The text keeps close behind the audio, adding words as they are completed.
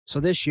So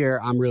this year,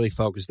 I'm really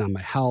focused on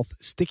my health,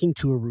 sticking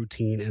to a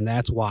routine, and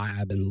that's why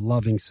I've been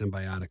loving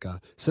Symbiotica.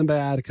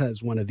 Symbiotica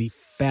is one of the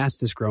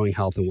fastest growing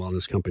health and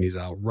wellness companies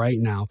out right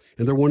now,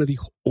 and they're one of the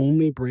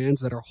only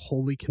brands that are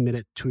wholly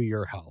committed to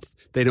your health.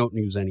 They don't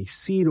use any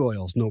seed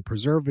oils, no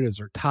preservatives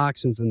or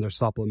toxins in their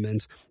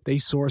supplements. They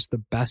source the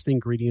best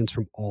ingredients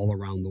from all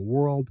around the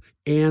world,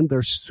 and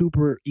they're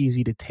super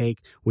easy to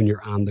take when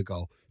you're on the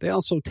go. They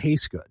also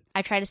taste good.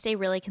 I try to stay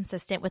really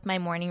consistent with my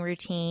morning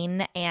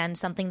routine, and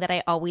something that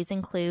I always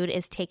include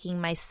is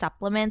taking my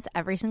supplements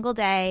every single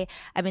day.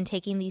 I've been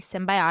taking these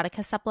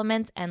Symbiotica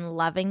supplements and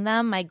loving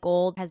them. My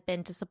goal has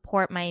been to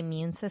support my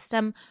immune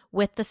system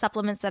with the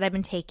supplements that I've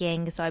been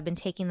taking. So I've been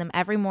taking them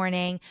every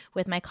morning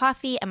with my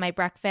coffee and my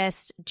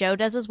breakfast. Joe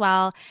does as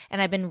well,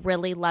 and I've been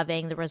really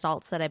loving the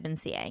results that I've been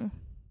seeing.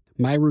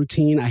 My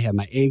routine, I have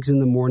my eggs in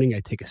the morning, I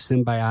take a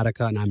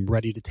Symbiotica, and I'm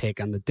ready to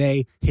take on the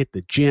day, hit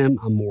the gym,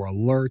 I'm more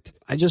alert.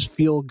 I just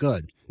feel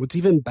good. What's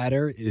even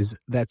better is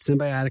that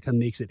Symbiotica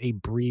makes it a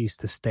breeze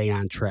to stay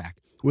on track.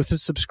 With a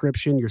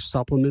subscription, your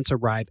supplements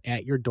arrive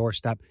at your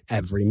doorstep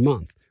every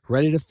month.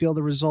 Ready to feel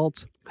the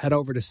results? Head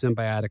over to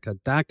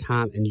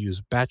Symbiotica.com and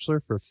use Bachelor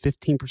for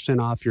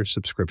 15% off your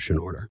subscription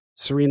order.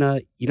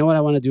 Serena, you know what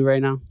I want to do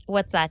right now?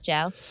 What's that,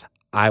 Joe?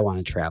 I want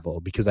to travel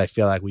because I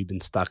feel like we've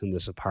been stuck in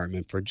this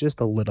apartment for just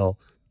a little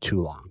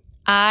too long.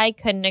 I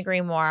couldn't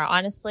agree more.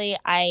 Honestly,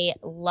 I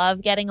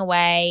love getting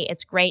away.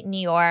 It's great in New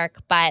York,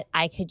 but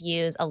I could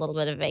use a little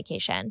bit of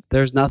vacation.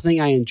 There's nothing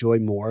I enjoy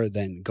more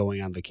than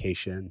going on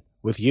vacation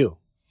with you.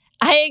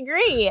 I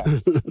agree.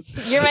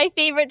 You're my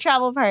favorite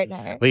travel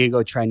partner. We can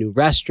go try new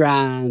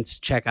restaurants,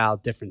 check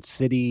out different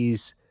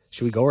cities.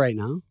 Should we go right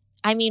now?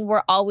 I mean,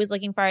 we're always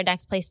looking for our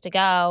next place to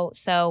go.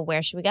 So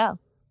where should we go?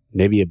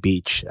 Maybe a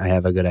beach. I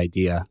have a good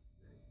idea.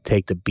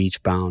 Take the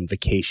Beachbound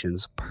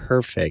Vacations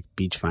Perfect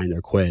Beach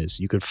Finder quiz.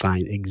 You could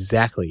find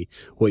exactly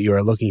what you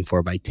are looking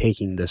for by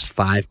taking this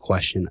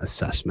 5-question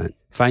assessment.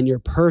 Find your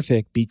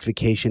perfect beach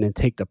vacation and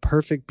take the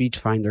Perfect Beach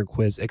Finder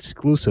quiz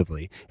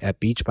exclusively at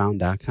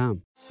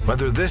beachbound.com.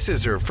 Whether this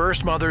is her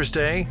first Mother's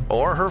Day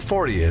or her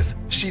 40th,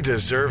 she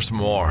deserves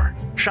more.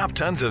 Shop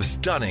tons of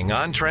stunning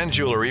on-trend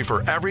jewelry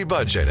for every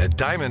budget at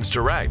Diamonds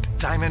Direct.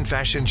 Diamond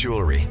fashion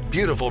jewelry,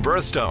 beautiful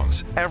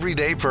birthstones,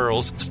 everyday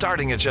pearls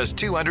starting at just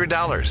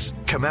 $200.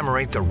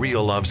 Commemorate the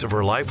real loves of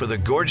her life with a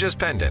gorgeous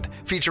pendant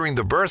featuring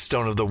the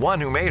birthstone of the one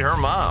who made her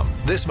mom.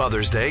 This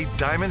Mother's Day,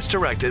 Diamonds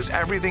Direct is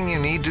everything you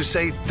need to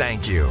say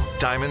thank you.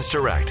 Diamonds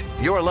Direct.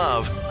 Your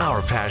love,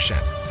 our passion.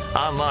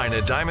 Online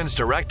at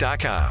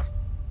diamondsdirect.com.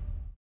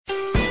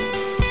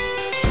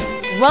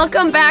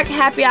 Welcome back,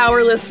 Happy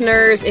Hour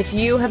listeners. If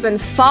you have been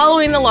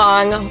following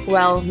along,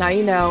 well, now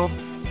you know.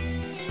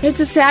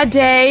 It's a sad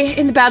day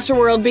in the Bachelor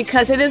world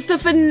because it is the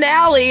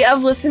finale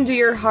of Listen to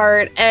Your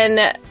Heart.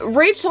 And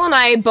Rachel and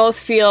I both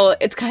feel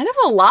it's kind of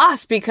a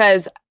loss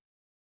because,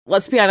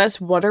 let's be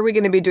honest, what are we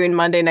going to be doing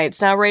Monday nights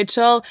now,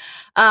 Rachel?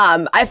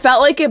 I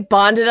felt like it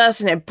bonded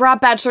us and it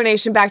brought Bachelor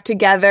Nation back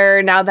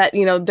together now that,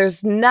 you know,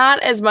 there's not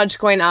as much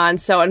going on.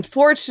 So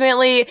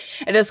unfortunately,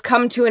 it has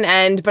come to an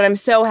end, but I'm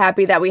so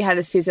happy that we had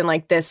a season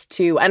like this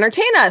to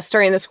entertain us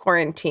during this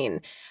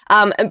quarantine.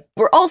 And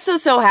we're also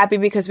so happy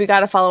because we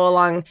got to follow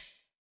along.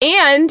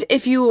 And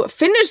if you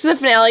finished the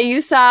finale,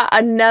 you saw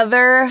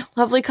another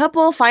lovely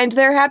couple find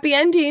their happy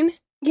ending.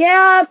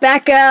 Yeah,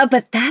 Becca,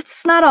 but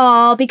that's not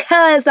all,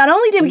 because not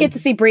only did we get to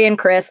see Bree and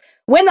Chris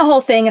win the whole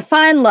thing and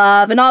find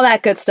love and all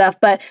that good stuff,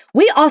 but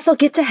we also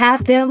get to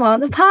have them on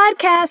the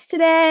podcast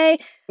today,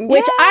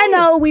 which I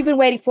know we've been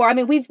waiting for. I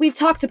mean, we've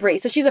talked to Bree,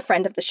 so she's a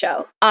friend of the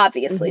show,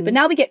 obviously, but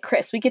now we get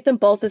Chris. We get them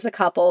both as a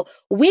couple.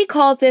 We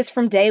called this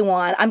from day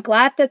one. I'm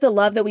glad that the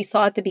love that we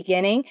saw at the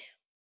beginning,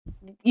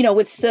 you know,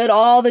 withstood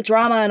all the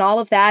drama and all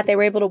of that. They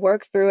were able to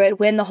work through it,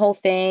 win the whole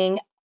thing.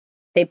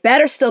 They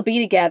better still be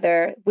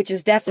together, which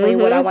is definitely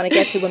what I want to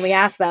get to when we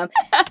ask them.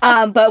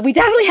 But we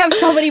definitely have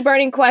so many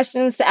burning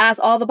questions to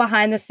ask, all the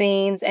behind the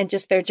scenes and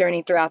just their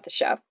journey throughout the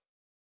show.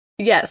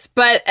 Yes,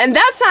 and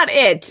that's not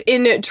it.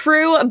 In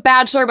true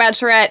Bachelor,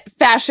 Bachelorette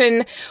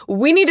fashion,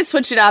 we need to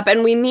switch it up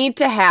and we need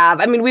to have,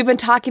 I mean, we've been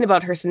talking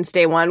about her since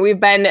day one. We've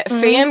been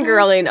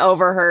fangirling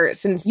over her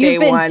since day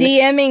one. You've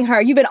been DMing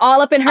her. You've been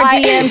all up in her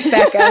DMs,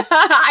 Becca.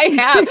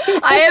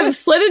 I have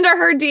slid into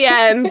her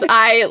DMs.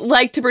 I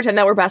like to pretend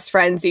that we're best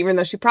friends, even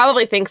though she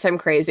probably thinks I'm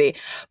crazy.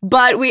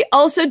 But we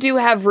also do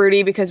have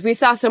Rudi because we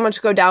saw so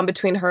much go down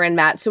between her and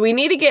Matt. So we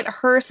need to get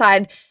her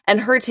side and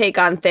her take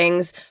on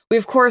things. We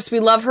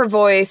love her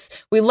voice.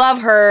 We love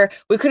her.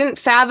 We couldn't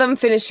fathom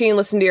finishing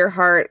Listen to Your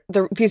Heart,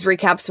 these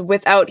recaps,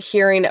 without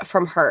hearing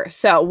from her.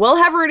 So we'll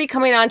have Rudi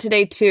coming on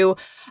today, too.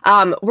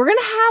 We're going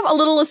to have a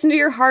little Listen to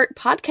Your Heart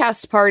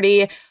podcast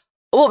party.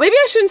 Well, maybe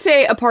I shouldn't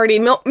say a party.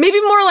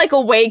 Maybe more like a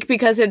wake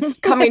because it's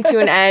coming to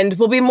an end.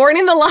 We'll be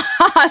mourning the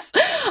loss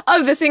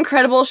of this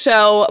incredible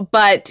show.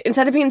 But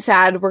instead of being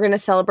sad, we're going to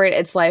celebrate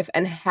its life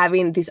and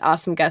having these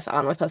awesome guests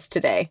on with us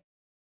today.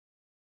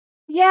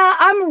 Yeah,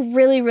 I'm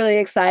really, really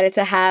excited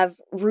to have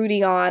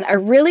Rudi on. I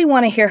really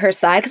want to hear her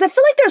side because I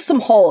feel like there's some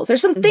holes.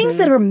 There's some things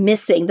that are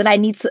missing that I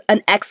need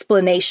an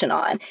explanation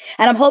on.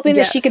 And I'm hoping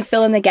that she can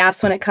fill in the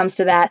gaps when it comes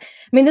to that.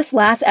 I mean, this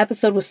last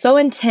episode was so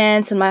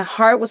intense and my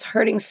heart was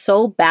hurting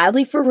so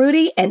badly for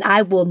Rudi. And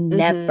I will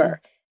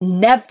never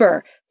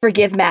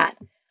forgive Matt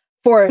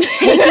for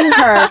taking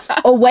her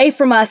away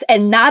from us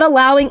and not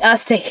allowing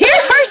us to hear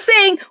her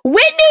sing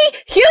Whitney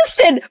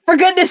Houston, for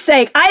goodness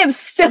sake. I am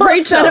still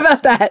upset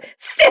about that.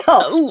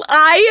 Still.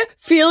 I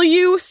feel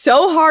you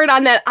so hard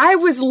on that. I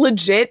was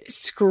legit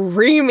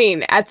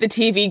screaming at the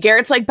TV.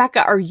 Garrett's like,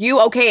 Becca, are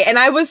you okay? And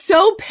I was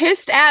so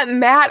pissed at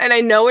Matt, and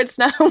I know it's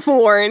not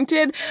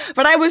warranted,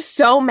 but I was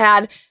so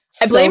mad.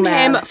 I blame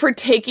him for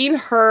taking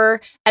her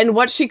and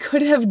what she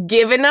could have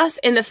given us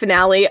in the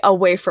finale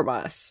away from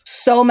us.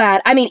 So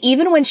mad. I mean,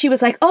 even when she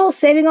was like, oh,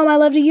 saving all my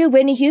love to you,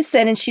 Whitney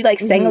Houston, and she like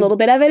sang a little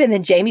bit of it, and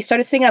then Jamie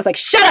started singing. I was like,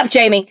 shut up,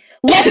 Jamie.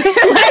 Let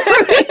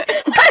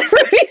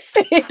Rudi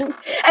sing.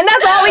 And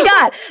that's all we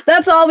got.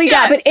 That's all we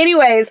got. But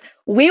anyways,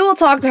 we will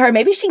talk to her.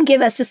 Maybe she can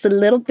give us just a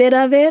little bit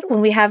of it when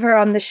we have her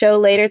on the show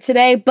later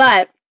today.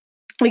 But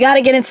we got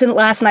to get into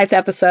last night's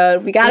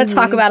episode. We got to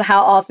talk about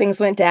how all things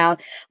went down.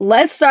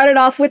 Let's start it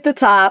off with the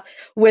top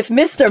with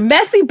Mr.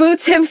 Messy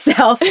Boots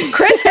himself,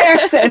 Chris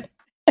Harrison.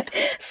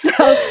 So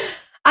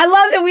I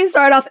love that we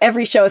start off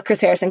every show with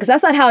Chris Harrison because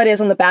that's not how it is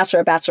on The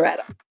Bachelor or Bachelorette.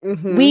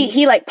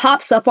 He like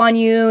pops up on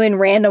you in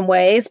random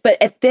ways. But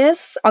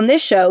on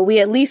this show, we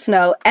at least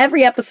know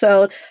every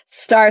episode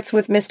starts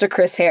with Mr.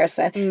 Chris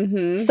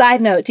Harrison.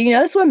 Side note, do you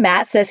notice when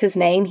Matt says his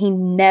name, he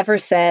never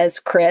says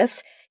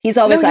Chris? He's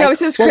always he always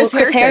says Chris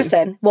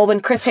Harrison. Well,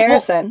 when Chris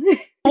Harrison.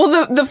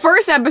 Well, the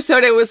first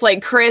episode, it was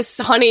like Chris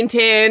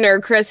Huntington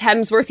or Chris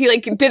Hemsworth. He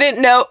like didn't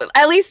know.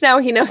 At least now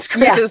he knows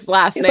Chris's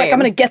last name. He's like, I'm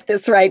going to get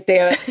this right,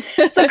 damn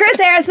it. So Chris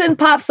Harrison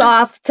pops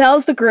off,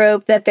 tells the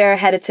group that they're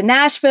headed to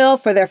Nashville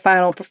for their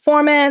final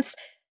performance.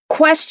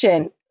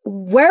 Question,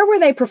 where were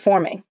they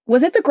performing?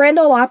 Was it the Grand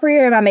Ole Opry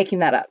or am I making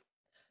that up?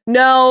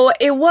 No,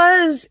 it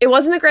wasn't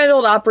the Grand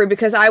Ole Opry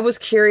because I was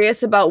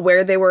curious about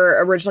where they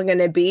were originally going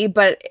to be,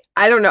 but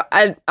I don't know.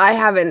 I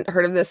haven't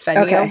heard of this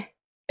venue. Okay.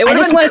 It would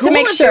have been cool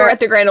if they were at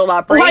the Grand Ole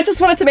Opry. Well, I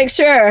just wanted to make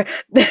sure.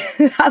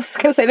 I was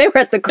going to say they were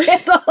at the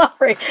Grand Ole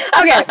Opry.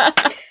 Okay.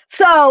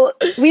 So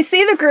we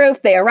see the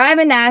group. They arrive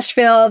in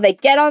Nashville. They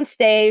get on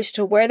stage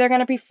to where they're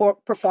going to be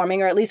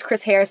performing, or at least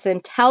Chris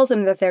Harrison tells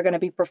them that they're going to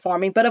be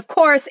performing. But of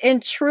course, in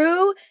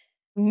true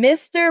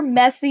Mr.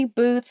 Messy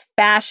Boots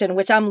fashion,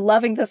 which I'm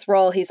loving this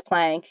role he's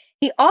playing,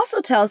 he also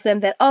tells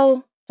them that,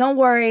 oh, don't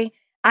worry,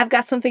 I've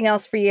got something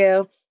else for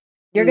you.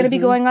 You're going to be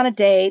going on a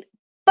date,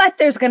 but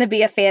there's going to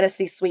be a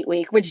fantasy suite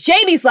week, which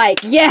Jamie's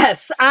like,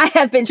 yes, I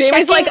have been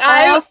Jamie's like,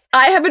 off.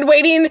 I have been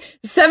waiting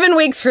 7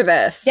 weeks for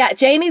this. Yeah,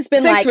 Jamie's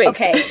been 6 like, weeks.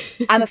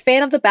 Okay, I'm a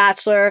fan of The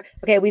Bachelor.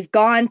 Okay, we've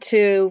gone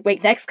to,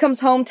 next comes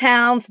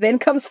Hometowns, then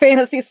comes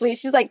Fantasy Suite.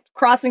 She's like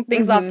crossing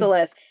things off the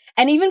list.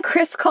 And even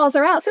Chris calls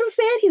her out. So I'm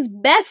saying he's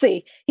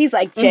messy. He's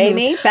like,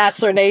 Jamie,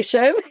 Bachelor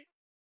Nation.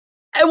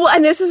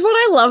 And this is what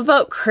I love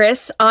about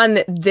Chris on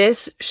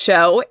this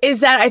show is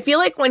that I feel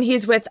like when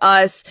he's with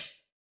us,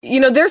 you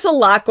know, there's a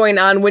lot going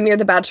on when you're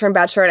the Bachelor and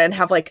Bachelorette and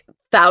have like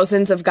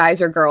thousands of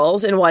guys or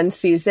girls in one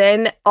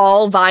season,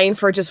 all vying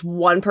for just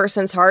one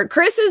person's heart.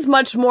 Chris is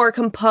much more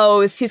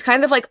composed. He's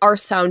kind of like our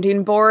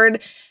sounding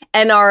board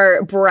and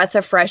our breath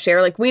of fresh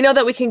air. Like, we know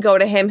that we can go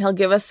to him. He'll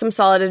give us some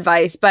solid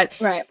advice, but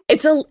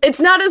it's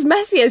not as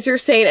messy as you're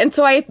saying. And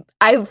so I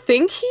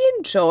think he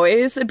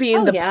enjoys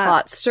being the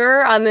pot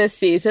stir on this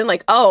season.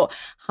 Like, oh,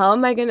 how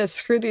am I going to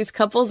screw these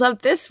couples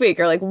up this week?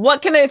 Or like,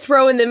 what can I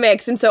throw in the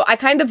mix? And so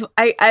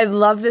I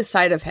love this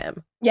side of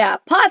him. Yeah,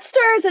 pot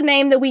stir is a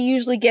name that we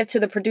usually give to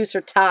the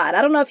producer, Todd.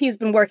 I don't know if he's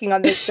been working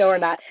on this show or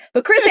not,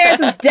 but Chris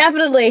Harrison's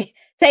definitely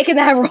taken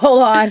that role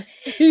on.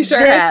 He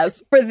sure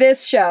has. For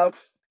this show.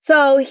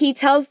 So he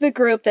tells the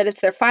group that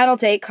it's their final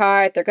date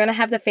card. They're going to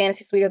have the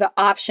fantasy suite or the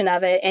option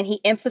of it. And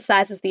he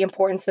emphasizes the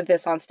importance of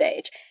this on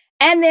stage.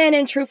 And then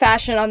in true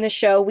fashion on this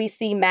show, we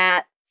see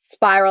Matt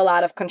spiral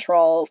out of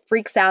control,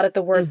 freaks out at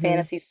the word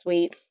fantasy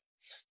suite,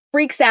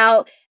 freaks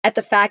out at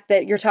the fact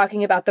that you're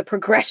talking about the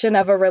progression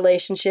of a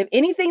relationship.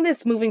 Anything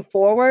that's moving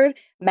forward,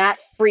 Matt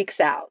freaks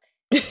out.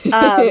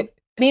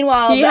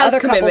 Meanwhile, he the has other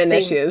commitment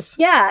issues.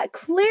 Yeah,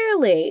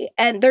 clearly.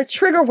 And they're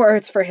trigger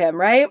words for him,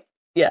 right?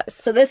 Yes.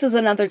 So this is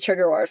another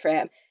trigger word for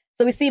him.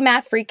 So we see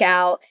Matt freak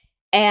out,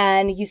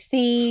 and you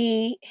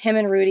see him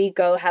and Rudi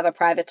go have a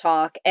private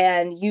talk,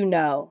 and you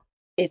know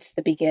it's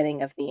the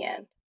beginning of the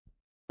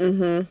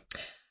end.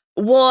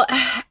 Well,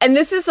 and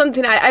this is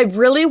something I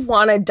really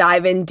want to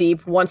dive in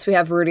deep once we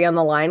have Rudi on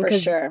the line.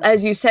 Because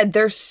as you said,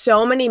 there's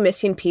so many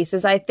missing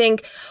pieces. I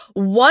think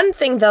one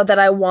thing, though, that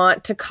I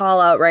want to call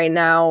out right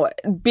now,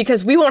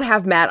 because we won't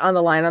have Matt on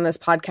the line on this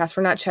podcast,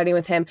 we're not chatting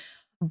with him,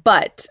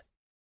 but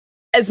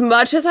as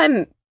much as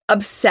I'm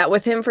upset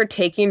with him for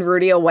taking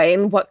Rudi away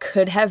and what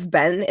could have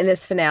been in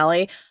this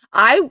finale,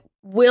 I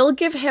will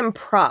give him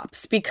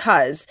props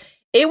because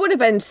it would have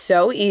been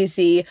so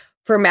easy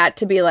for Matt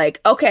to be like,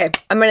 okay,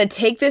 I'm going to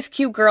take this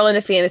cute girl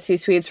into fantasy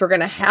suites. We're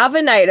going to have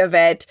a night of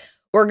it.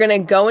 we're going to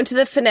go into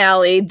the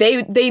finale.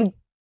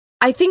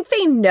 I think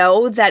they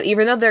know that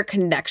even though their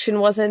connection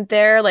wasn't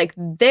there, like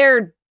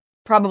they're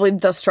probably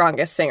the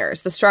strongest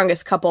singers, the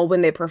strongest couple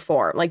when they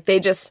perform. Like they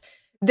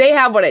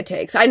have what it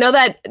takes. I know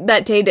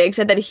that Tay Diggs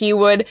said that he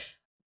would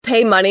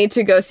pay money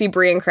to go see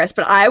Brie and Chris,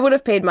 but I would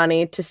have paid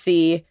money to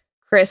see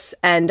Matt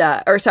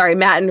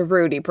and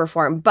Rudi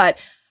perform. But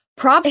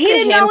props to him. He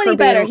didn't know any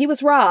better. He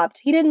was robbed.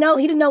 He didn't know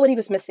what he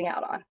was missing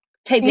out on.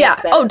 Yeah.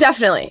 Oh,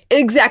 definitely.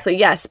 Exactly.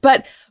 Yes.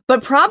 But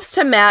props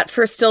to Matt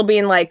for still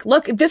being like,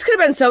 look, this could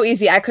have been so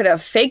easy. I could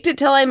have faked it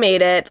till I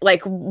made it.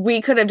 Like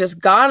we could have just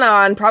gone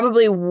on,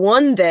 probably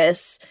won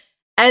this,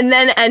 and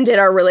then ended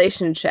our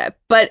relationship.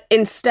 But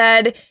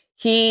instead,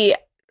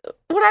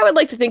 what I would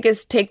like to think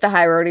is take the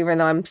high road, even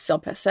though I'm still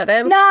pissed at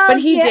him. No, but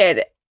he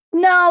did.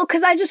 No,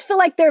 because I just feel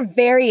like there are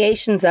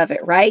variations of it,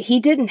 right? He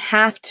didn't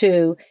have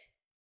to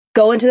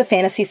go into the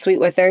fantasy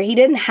suite with her. He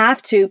didn't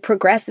have to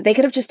progress it. They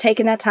could have just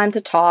taken that time to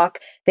talk.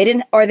 They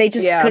didn't, or they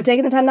just could have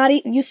taken the time not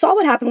eat. You saw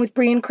what happened with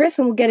Brie and Chris,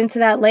 and we'll get into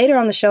that later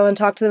on the show and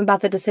talk to them about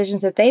the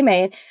decisions that they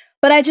made.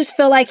 But I just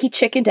feel like he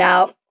chickened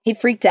out. He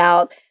freaked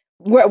out.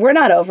 We're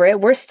not over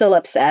it. We're still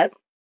upset.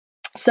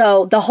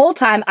 So the whole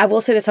time, I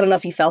will say this, I don't know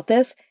if you felt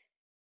this.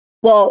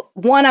 Well,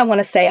 one, I want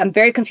to say I'm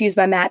very confused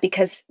by Matt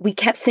because we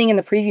kept seeing in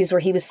the previews where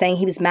he was saying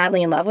he was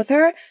madly in love with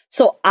her.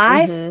 So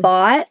I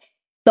thought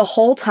the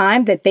whole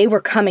time that they were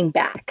coming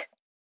back.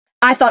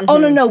 I thought, oh,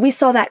 no, we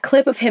saw that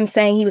clip of him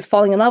saying he was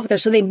falling in love with her,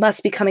 so they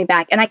must be coming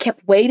back. And I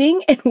kept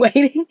waiting and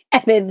waiting,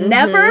 and it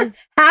never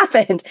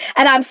happened.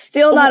 And I'm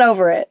still not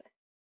over it.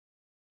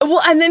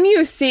 Well, and then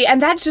you see,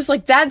 and that's just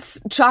like, that's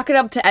chalk it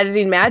up to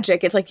editing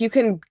magic. It's like you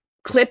can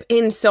clip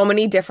in so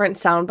many different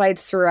sound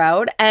bites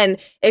throughout. And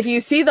if you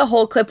see the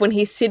whole clip when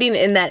he's sitting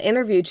in that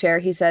interview chair,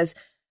 he says,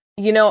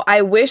 you know,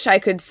 I wish I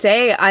could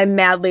say I'm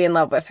madly in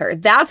love with her.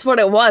 That's what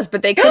it was.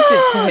 But they clipped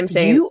it to him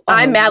saying,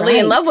 I'm madly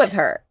in love with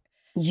her.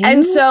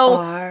 So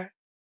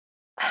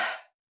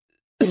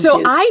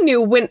I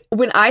knew when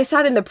I saw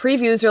it in the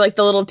previews or like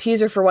the little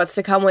teaser for what's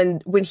to come,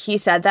 when he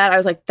said that, I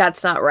was like,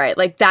 that's not right.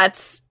 Like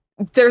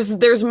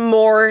there's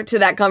more to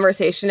that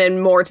conversation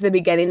and more to the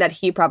beginning that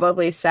he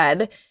probably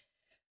said.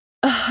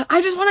 I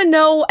just want to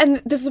know,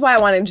 and this is why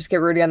I want to just get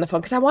Rudi on the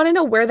phone, because I want to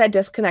know where that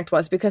disconnect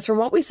was, because from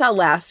what we saw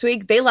last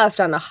week, they left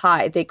on a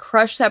high. They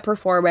crushed that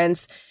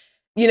performance.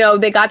 You know,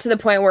 they got to the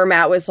point where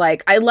Matt was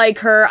like, I like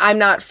her. I'm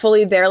not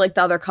fully there like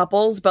the other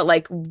couples, but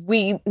like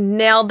we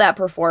nailed that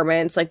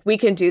performance. Like we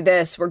can do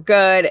this. We're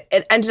good.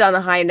 It ended on a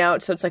high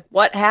note. So it's like,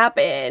 what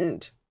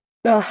happened?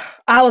 Ugh,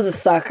 I was a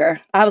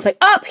sucker. I was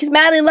like, he's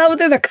madly in love with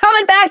her. They're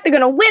coming back. They're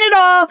going to win it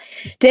all.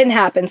 Didn't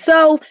happen.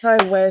 So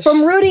I wish.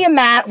 From Rudi and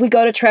Matt, we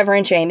go to Trevor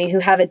and Jamie, who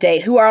have a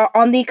date, who are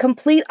on the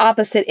complete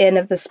opposite end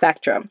of the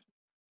spectrum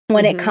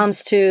when it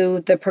comes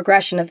to the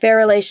progression of their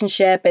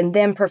relationship and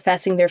them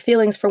professing their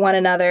feelings for one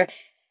another.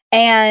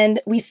 And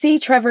we see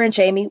Trevor and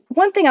Jamie.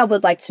 One thing I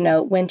would like to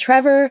note, when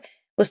Trevor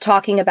was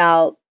talking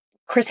about,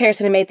 Chris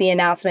Harrison had made the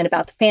announcement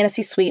about the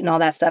fantasy suite and all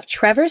that stuff,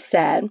 Trevor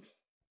said,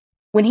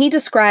 when he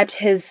described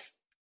his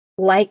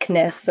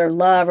likeness or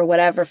love or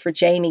whatever for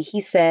Jamie,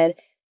 he said,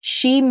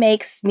 she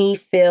makes me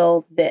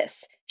feel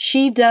this.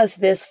 She does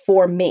this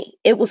for me.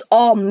 It was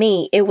all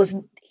me.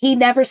 He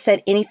never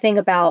said anything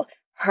about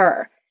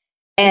her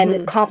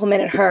and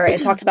complimented her and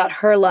talked about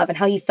her love and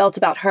how he felt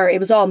about her. It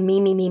was all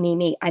me, me, me, me,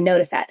 me. I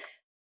noticed that.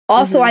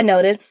 Also, I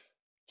noted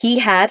he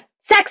had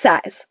sex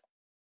eyes.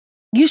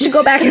 You should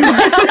go back and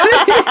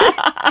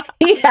watch.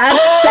 He had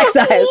sex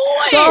eyes.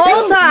 Wait, the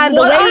whole time,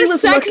 the way he was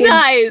sex looking.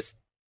 eyes?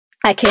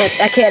 I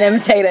can't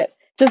imitate it.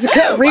 Just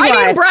rewind.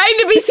 I need Brian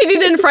to be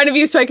sitting in front of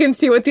you so I can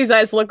see what these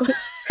eyes look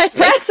like.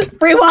 Press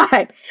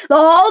rewind. The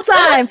whole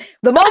time,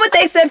 the moment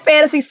they said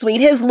fantasy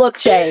suite, his look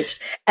changed.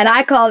 And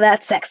I call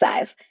that sex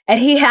eyes. And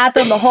he had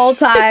them the whole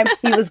time.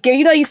 He was,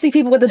 you see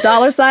people with the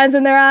dollar signs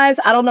in their eyes.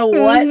 I don't know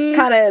what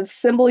kind of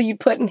symbol you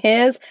put in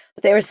his,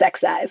 but they were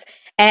sex eyes.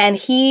 And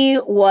he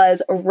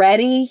was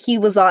ready. He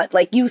was on,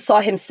 like, you saw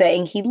him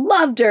saying he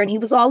loved her and he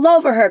was all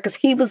over her because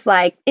he was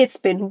like, it's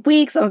been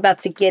weeks. I'm about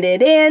to get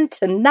it in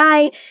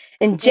tonight.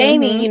 And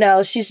Jamie,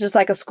 she's just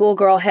like a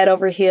schoolgirl, head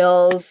over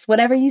heels,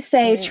 whatever you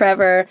say,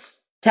 Trevor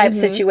type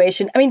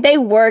situation. I mean, they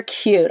were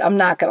cute. I'm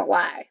not going to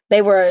lie.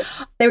 They were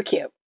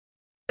cute.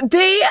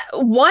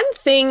 One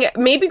thing,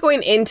 maybe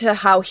going into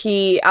how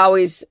he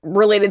always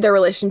related their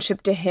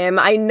relationship to him,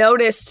 I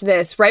noticed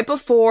this right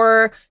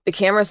before the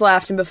cameras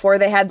left and before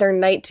they had their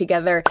night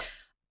together,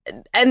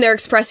 and they're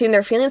expressing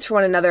their feelings for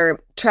one another,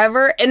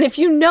 Trevor. And if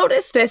you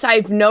notice this,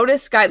 I've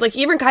noticed guys, like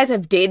even guys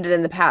I've dated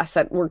in the past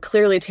that were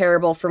clearly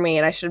terrible for me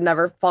and I should have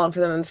never fallen for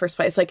them in the first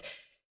place. Like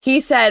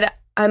he said,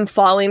 I'm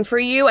falling for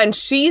you. And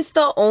she's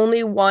the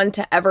only one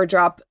to ever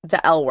drop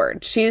the L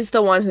word. She's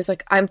the one who's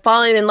like, I'm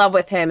falling in love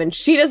with him. And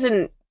she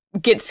doesn't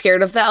get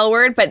scared of the L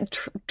word, but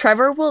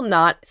Trevor will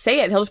not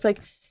say it. He'll just be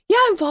like, yeah,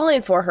 I'm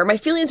falling for her. My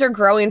feelings are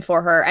growing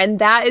for her. And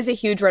that is a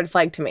huge red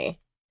flag to me.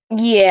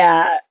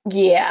 Yeah.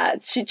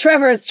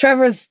 Trevor's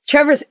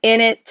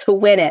in it to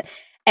win it.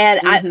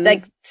 And I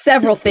like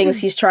several things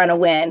he's trying to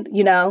win,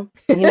 you know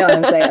what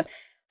I'm saying?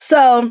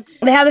 So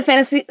they have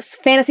the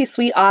fantasy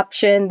suite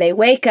option. They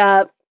wake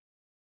up,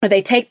 or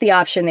they take the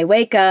option. They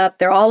wake up.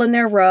 They're all in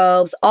their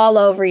robes, all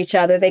over each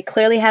other. They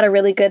clearly had a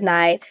really good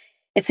night.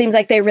 It seems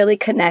like they really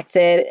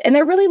connected, and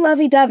they're really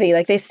lovey-dovey.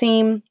 Like, they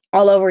seem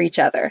all over each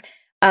other.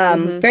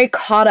 Very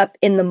caught up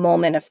in the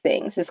moment of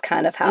things is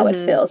kind of how it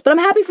feels. But I'm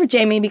happy for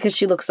Jamie because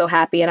she looks so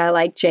happy, and I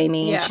like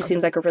Jamie. And she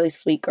seems like a really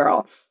sweet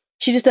girl.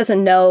 She just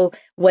doesn't know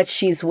what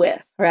she's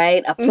with,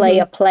 right? A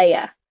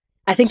playa.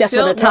 I think that's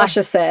what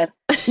Natasha said.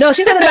 No,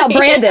 she said it about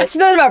Brandon. She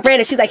said it about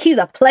Brandon. She's like, he's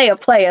a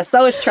playa.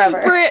 So is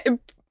Trevor.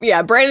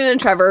 Brandon and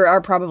Trevor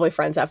are probably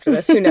friends after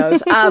this. Who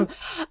knows?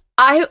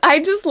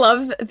 I just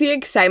love the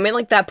excitement,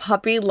 like that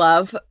puppy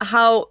love.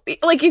 How,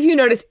 like, if you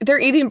notice, they're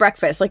eating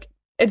breakfast. Like,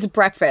 it's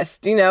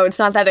breakfast, it's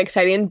not that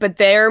exciting, but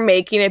they're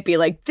making it be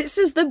like, this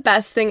is the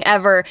best thing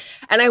ever.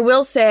 And I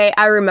will say,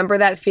 I remember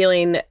that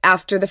feeling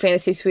after the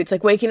fantasy suites,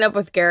 like waking up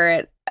with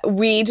Garrett.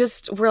 We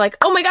just were like,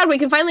 oh my God, we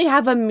can finally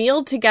have a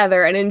meal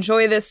together and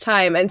enjoy this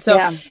time. And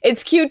so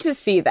it's cute to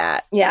see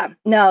that. Yeah.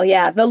 No,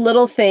 yeah. The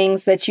little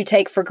things that you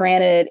take for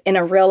granted in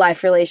a real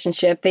life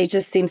relationship, they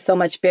just seem so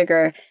much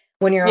bigger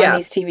when you're on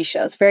these TV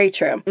shows. Very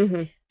true.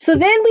 So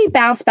then we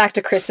bounce back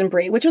to Chris and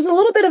Bree, which was a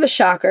little bit of a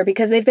shocker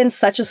because they've been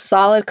such a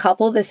solid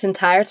couple this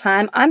entire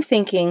time. I'm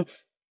thinking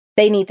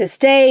they need this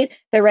date.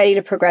 They're ready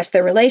to progress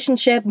their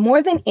relationship.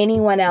 More than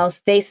anyone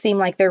else, they seem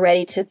like they're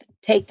ready to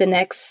take the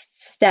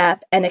next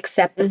step and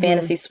accept the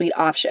fantasy suite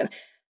option.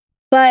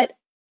 But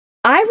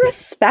I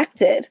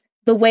respected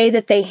the way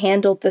that they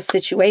handled the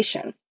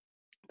situation.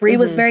 Bree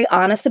was very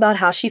honest about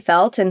how she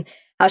felt and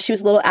how she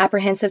was a little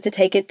apprehensive to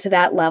take it to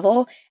that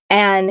level.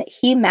 And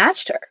he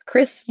matched her.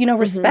 Chris,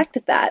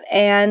 respected that.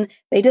 And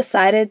they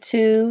decided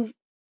to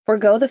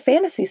forgo the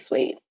fantasy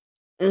suite.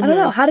 I don't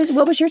know.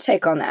 What was your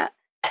take on that?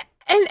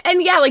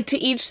 And yeah, like, to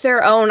each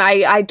their own.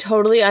 I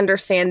totally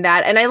understand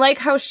that. And I like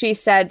how she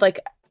said, like,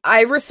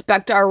 I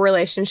respect our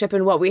relationship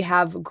and what we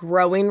have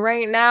growing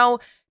right now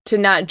to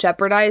not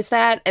jeopardize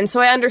that. And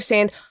so I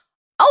understand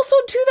also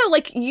too, though,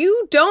 like,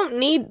 you don't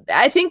need,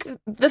 I think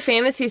the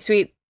fantasy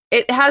suite,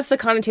 it has the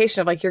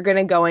connotation of like, you're going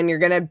to go in, you're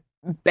going to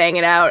bang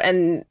it out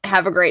and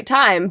have a great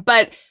time.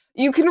 But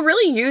you can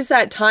really use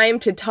that time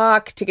to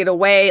talk, to get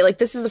away. Like,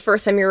 this is the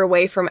first time you're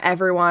away from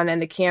everyone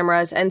and the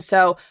cameras. And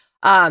so,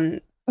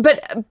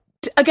 but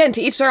again,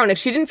 to each their own. If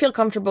she didn't feel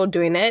comfortable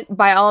doing it,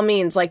 by all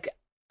means, like,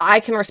 I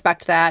can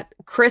respect that.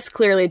 Chris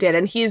clearly did.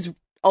 And he's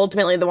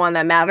ultimately the one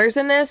that matters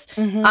in this.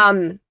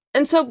 And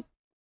so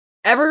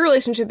every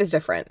relationship is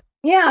different.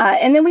 Yeah.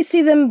 And then we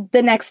see them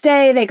the next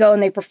day. They go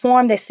and they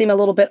perform. They seem a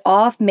little bit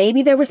off.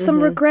 Maybe there was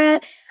some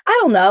regret. I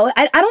don't know.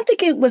 I don't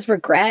think it was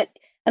regret.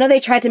 I know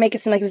they tried to make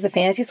it seem like it was the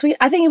fantasy suite.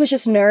 I think it was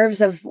just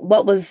nerves of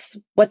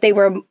what they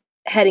were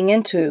heading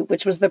into,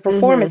 which was the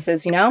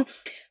performances, So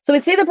we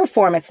see the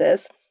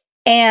performances.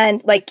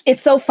 And, like,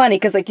 it's so funny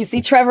because, like, you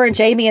see Trevor and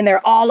Jamie and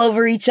they're all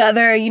over each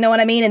other, you know what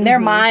I mean? In their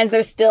minds,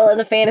 they're still in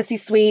the fantasy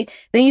suite.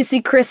 Then you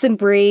see Chris and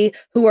Bree,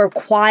 who are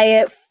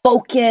quiet,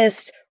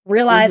 focused,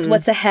 realize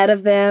what's ahead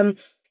of them.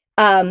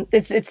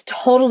 It's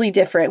totally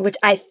different, which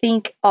I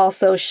think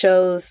also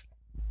shows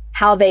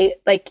how they,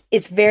 like,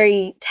 it's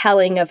very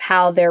telling of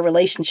how their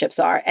relationships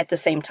are at the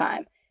same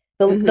time.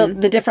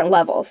 The different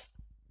levels.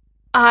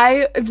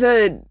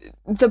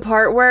 The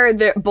part where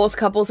both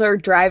couples are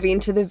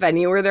driving to the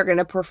venue where they're going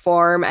to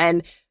perform,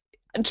 and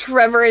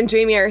Trevor and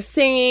Jamie are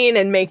singing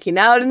and making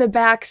out in the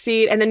back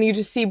seat, and then you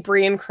just see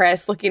Bree and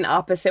Chris looking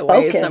opposite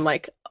ways, and I'm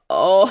like,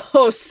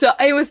 oh, so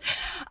it was,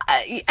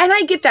 and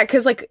I get that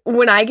because, like,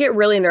 when I get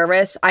really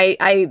nervous,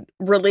 I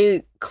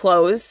really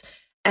close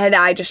and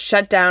I just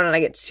shut down and I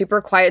get super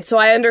quiet. So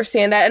I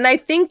understand that, and I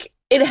think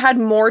it had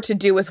more to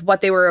do with what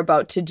they were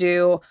about to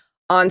do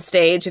on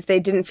stage. If they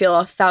didn't feel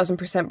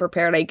 1,000%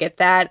 prepared, I get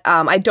that.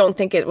 I don't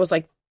think it was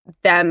like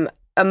them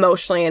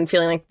emotionally and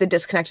feeling like the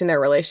disconnect in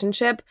their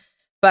relationship.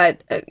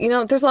 But,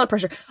 there's a lot of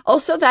pressure.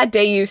 Also, that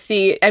day you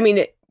see,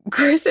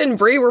 Chris and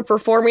Bree were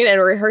performing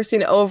and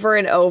rehearsing over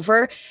and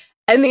over.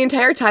 And the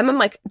entire time I'm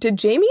like, did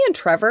Jamie and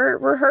Trevor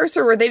rehearse,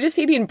 or were they just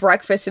eating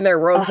breakfast in their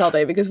robes all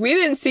day? Because we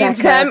didn't see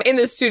them in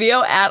the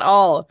studio at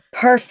all.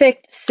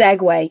 Perfect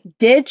segue.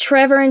 Did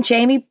Trevor and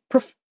Jamie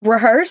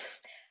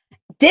rehearse?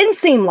 Didn't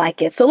seem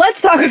like it. So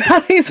let's talk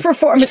about these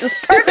performances.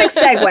 Perfect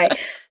segue.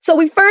 So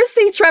we first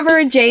see Trevor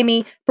and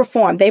Jamie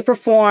perform. They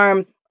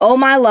perform Oh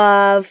My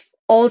Love,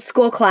 old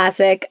school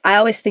classic. I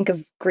always think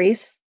of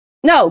Grease.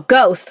 No,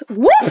 Ghost.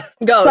 Whoop!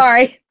 Ghost.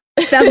 Sorry.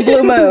 That's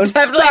Blue Moon.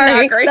 Definitely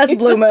Sorry, not Grease. that's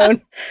Blue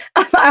Moon.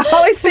 I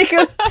always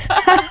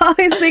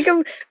think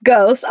of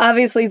Ghost,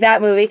 obviously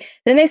that movie.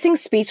 Then they sing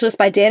Speechless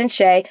by Dan and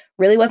Shay.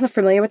 Really wasn't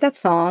familiar with that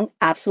song.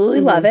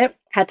 Absolutely love it.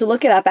 Had to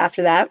look it up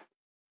after that.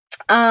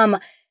 I'm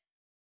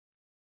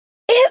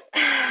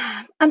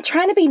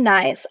trying to be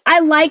nice. I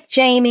like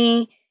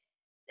Jamie.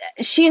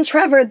 She and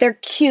Trevor, they're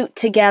cute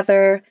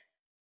together.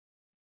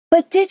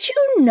 But did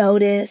you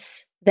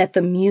notice that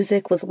the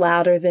music was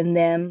louder than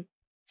them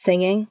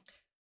singing?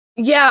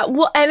 Yeah,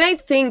 well, and I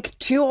think,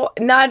 too,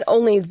 not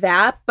only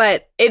that,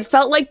 but it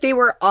felt like they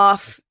were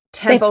off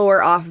tempo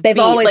or off beat. They've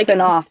always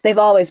been off. They've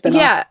always been off.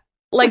 Yeah,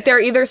 like they're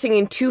either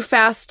singing too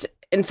fast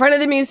in front of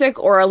the music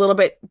or a little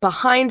bit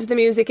behind the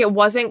music. It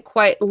wasn't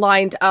quite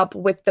lined up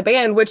with the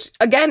band, which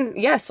again,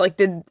 yes,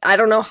 like I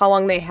don't know how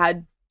long they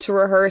had to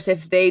rehearse,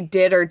 if they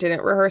did or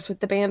didn't rehearse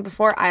with the band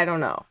before. I don't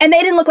know. And they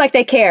didn't look like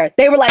they cared.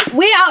 They were like,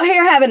 we out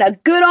here having a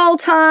good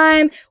old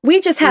time. We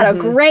just had a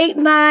great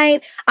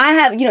night. I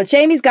have,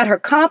 Jamie's got her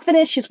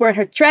confidence. She's wearing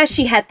her dress.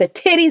 She had the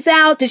titties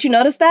out. Did you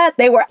notice that?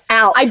 They were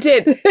out. I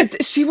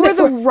did. She wore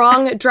the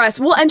wrong dress.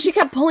 Well, and she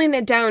kept pulling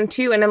it down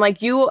too. And I'm like,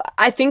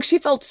 I think she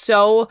felt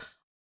so,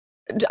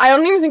 I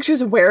don't even think she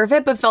was aware of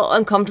it, but felt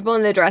uncomfortable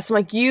in the dress. I'm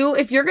like,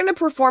 if you're going to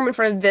perform in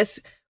front of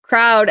this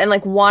crowd and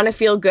like want to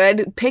feel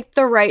good, pick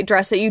the right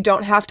dress that you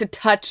don't have to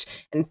touch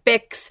and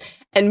fix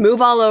and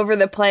move all over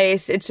the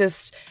place. It's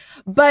just,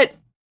 but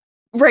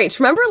Rach,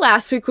 remember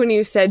last week when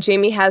you said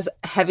Jamie has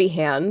heavy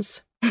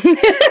hands?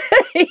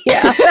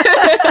 Yeah.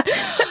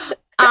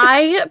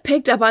 I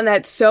picked up on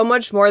that so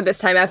much more this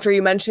time after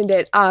you mentioned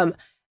it. And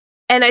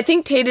I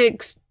think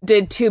Tate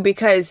did too,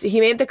 because he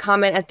made the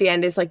comment at the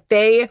end is like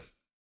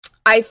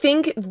I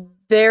think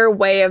their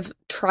way of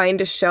trying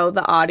to show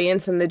the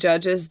audience and the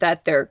judges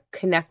that they're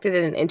connected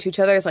and into each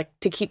other is like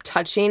to keep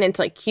touching and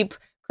to like keep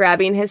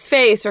grabbing his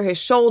face or his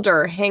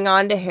shoulder, hang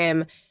on to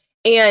him.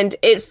 And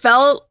it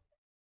felt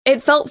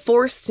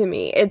forced to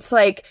me. It's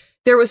like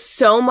there was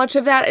so much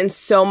of that and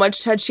so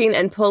much touching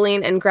and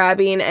pulling and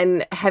grabbing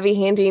and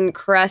heavy-handing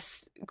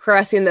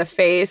caressing the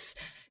face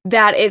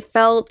that it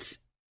felt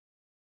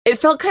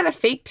kind of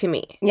fake to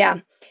me.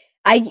 Yeah.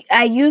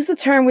 I use the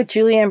term with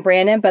Julia and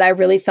Brandon, but I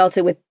really felt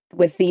it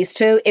with these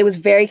two. It was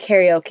very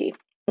karaoke.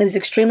 It was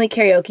extremely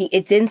karaoke.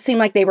 It didn't seem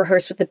like they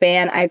rehearsed with the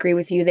band. I agree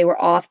with you. They were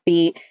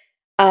offbeat.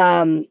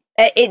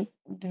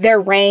 Their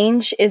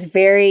range is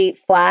very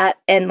flat,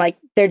 and like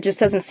there just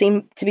doesn't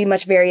seem to be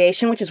much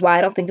variation, which is why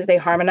I don't think that they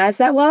harmonize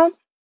that well.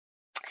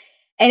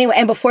 Anyway,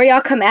 and before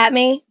y'all come at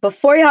me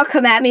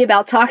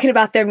about talking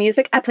about their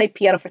music, I played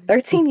piano for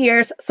 13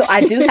 years, so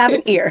I do have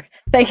an ear.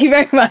 Thank you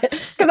very much,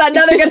 because I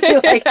know they're going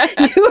to be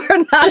like, you are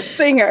not a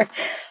singer.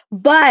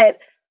 But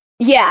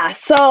yeah,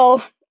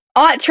 so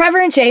Trevor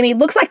and Jamie,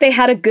 looks like they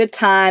had a good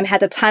time,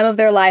 had the time of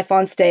their life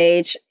on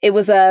stage. It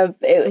was a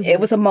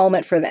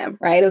moment for them,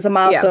 right? It was a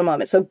milestone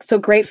moment. So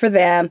great for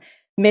them.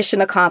 Mission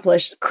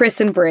accomplished.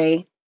 Chris and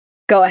Bree,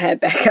 go ahead,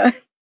 Becca.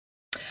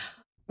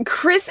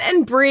 Chris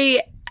and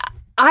Bree,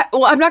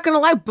 I'm not going to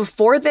lie.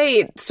 Before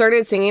they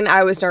started singing,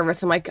 I was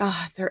nervous. I'm like,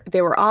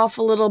 they were off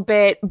a little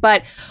bit.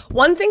 But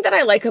one thing that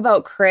I like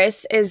about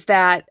Chris is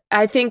that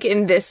I think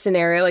in this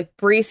scenario, like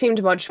Bree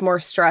seemed much more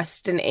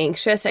stressed and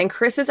anxious. And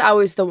Chris is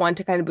always the one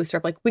to kind of boost her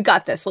up. Like, we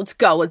got this. Let's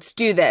go. Let's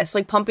do this.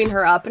 Like pumping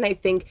her up. And I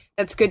think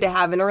that's good to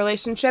have in a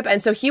relationship.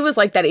 And so he was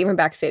like that even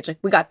backstage. Like,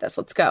 we got this.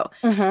 Let's go.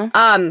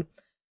 Mm-hmm.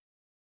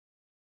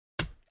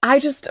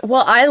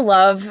 I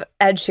love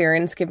Ed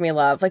Sheeran's Give Me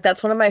Love. Like,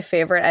 that's one of my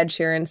favorite Ed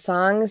Sheeran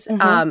songs.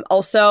 Mm-hmm.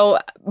 Also,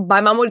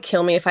 my mom would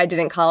kill me if I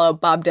didn't call out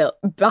Bob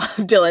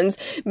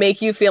Dylan's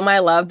Make You Feel My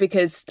Love,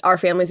 because our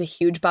family's a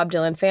huge Bob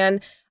Dylan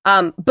fan.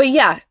 But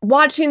yeah,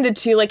 watching the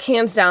two, like,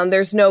 hands down,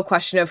 there's no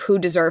question of who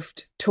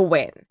deserved to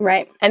win.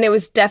 Right. And it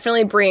was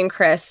definitely Bree and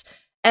Chris.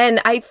 And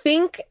I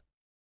think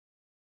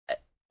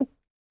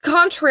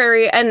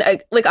contrary and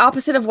like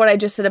opposite of what I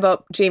just said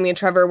about Jamie and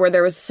Trevor, where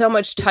there was so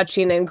much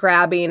touching and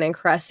grabbing and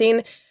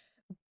caressing,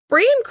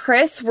 Bree and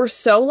Chris were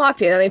so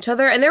locked in on each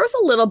other. And there was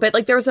a little bit,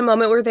 like there was a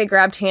moment where they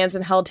grabbed hands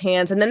and held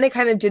hands, and then they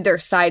kind of did their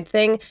side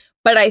thing.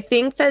 But I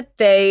think that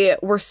they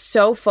were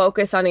so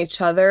focused on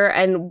each other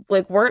and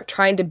like weren't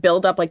trying to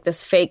build up like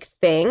this fake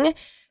thing,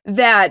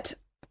 that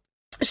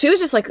she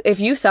was just like, if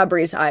you saw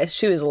Bree's eyes,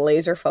 she was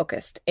laser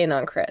focused in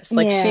on Chris.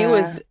 Like she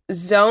was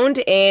zoned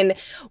in,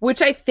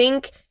 which I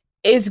think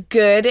is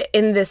good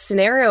in this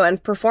scenario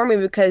and performing,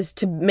 because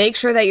to make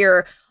sure that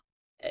you're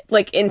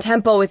like in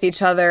tempo with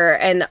each other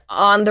and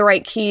on the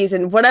right keys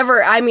and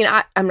whatever. I mean,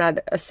 I'm not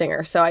a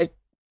singer, so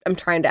I'm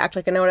trying to act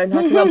like I know what I'm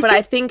talking about, but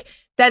I think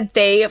that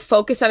they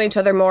focused on each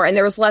other more and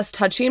there was less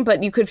touching,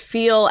 but you could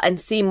feel and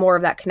see more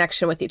of that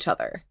connection with each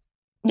other.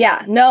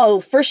 Yeah, no,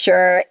 for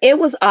sure. It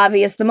was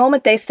obvious. The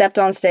moment they stepped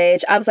on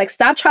stage, I was like,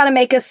 stop trying to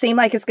make us seem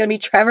like it's going to be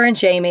Trevor and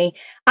Jamie.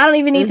 I don't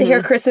even need to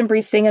hear Chris and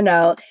Bree sing a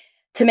note.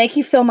 To Make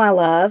You Feel My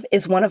Love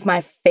is one of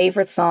my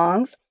favorite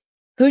songs.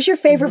 Who's your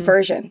favorite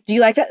version? Do you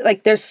like that?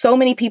 Like, there's so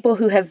many people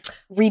who have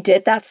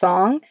redid that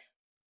song.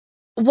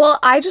 Well,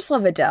 I just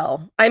love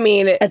Adele. I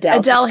mean,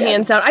 Adele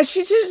hands down.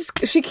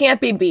 She can't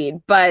be beat,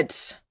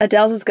 but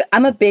Adele's is good.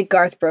 I'm a big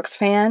Garth Brooks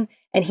fan,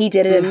 and he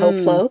did it in Hope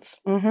Floats.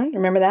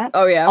 Remember that?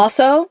 Oh, yeah.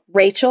 Also,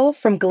 Rachel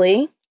from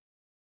Glee.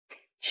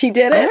 She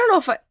did it. I don't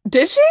know if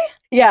did she?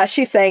 Yeah,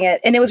 she sang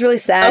it, and it was really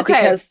sad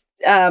because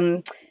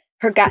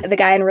the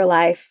guy in real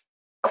life,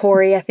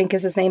 Corey, I think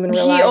is his name in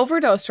real life. He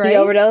overdosed, right? He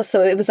overdosed,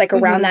 so it was like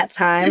around that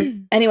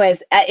time.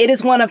 Anyways, it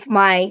is one of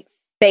my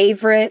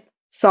favorite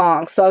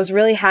songs, so I was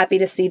really happy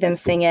to see them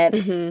sing it.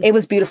 It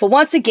was beautiful.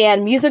 Once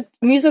again,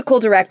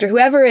 musical director,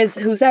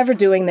 who's ever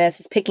doing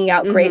this is picking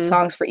out great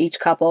songs for each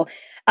couple.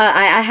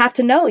 I have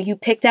to know, you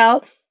picked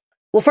out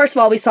Well, first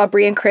of all, we saw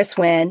Brie and Chris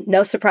win.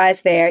 No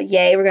surprise there.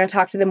 Yay, we're going to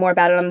talk to them more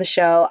about it on the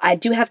show. I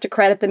do have to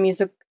credit the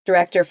music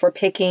director for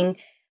picking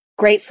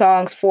great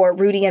songs for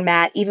Rudi and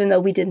Matt, even though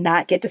we did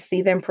not get to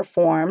see them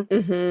perform.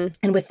 Mm-hmm.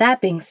 And with that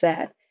being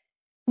said,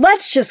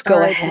 let's just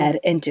go ahead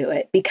and do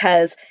it,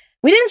 because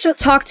we didn't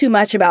talk too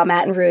much about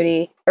Matt and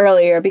Rudi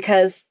earlier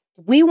because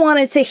we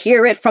wanted to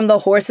hear it from the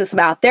horse's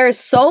mouth. There is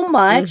so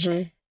much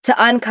to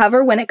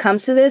uncover when it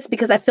comes to this,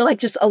 because I feel like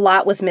just a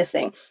lot was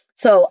missing.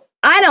 So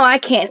I know I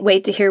can't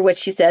wait to hear what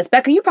she says.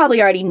 Becca, you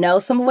probably already know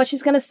some of what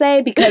she's going to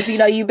say because, you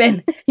know, you've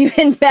been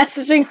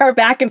messaging her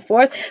back and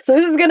forth. So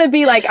this is going to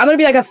be like, I'm going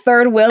to be like a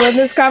third wheel in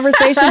this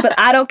conversation, but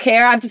I don't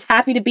care. I'm just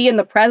happy to be in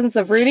the presence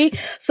of Rudi.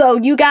 So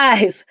you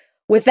guys,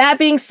 with that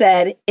being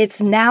said,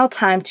 it's now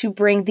time to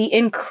bring the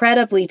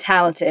incredibly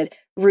talented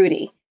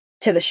Rudi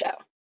to the show.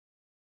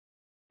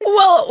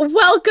 Well,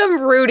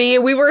 welcome, Rudi.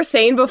 We were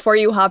saying before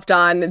you hopped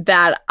on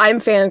that I'm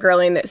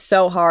fangirling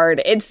so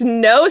hard. It's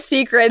no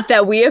secret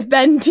that we have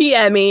been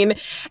DMing.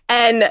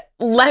 And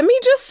let me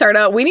just start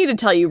out. We need to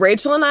tell you,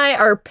 Rachel and I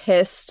are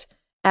pissed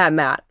at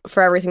Matt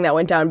for everything that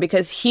went down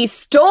because he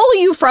stole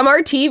you from our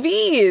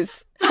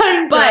TVs.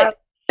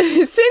 But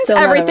since Still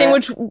everything,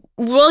 which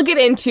we'll get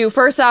into,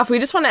 first off, we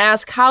just want to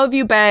ask, how have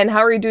you been? How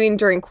are you doing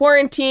during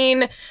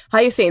quarantine? How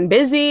are you staying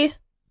busy?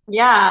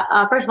 Yeah,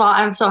 first of all,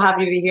 I'm so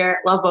happy to be here.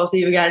 Love both of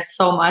you guys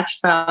so much.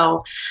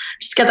 So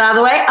just get that out of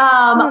the way.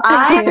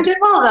 I'm doing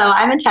well, though.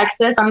 I'm in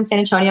Texas. I'm in San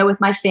Antonio with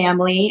my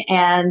family.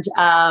 And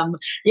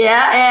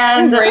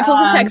and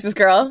Rachel's a Texas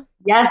girl.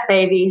 Yes,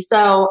 baby.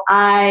 So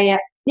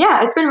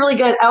it's been really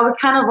good. I was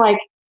kind of like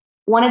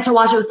wanted to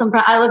watch it with some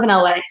friends. I live in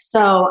LA.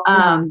 So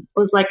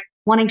was like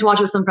wanting to watch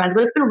it with some friends.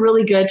 But it's been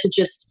really good to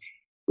just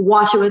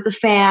watch it with the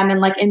fam and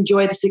like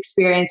enjoy this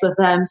experience with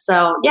them.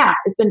 So yeah,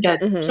 it's been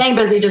good. Staying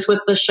busy just with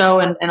the show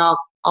and all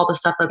the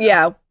stuff that's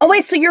going. Oh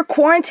wait, so you're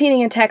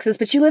quarantining in Texas,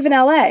 but you live in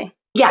LA?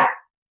 Yeah.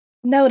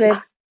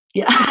 Noted.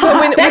 Yeah. So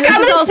when Becca, this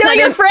I'm is gonna all steal said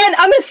your and friend.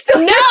 I'm gonna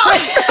steal your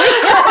friend.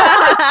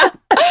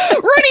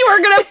 Rudy,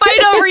 we're gonna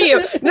fight over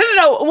you.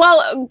 No.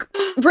 Well,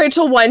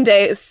 Rachel, one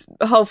day,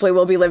 hopefully,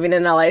 we'll be living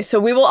in LA, so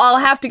we will all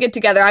have to get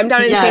together. I'm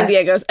down in San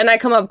Diego, and I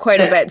come up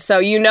quite a bit, so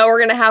you know we're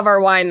gonna have our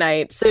wine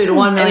nights. Dude,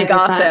 1 million% and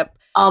gossip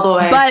all the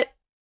way. But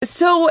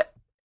so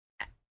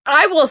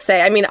I will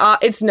say, I mean,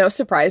 it's no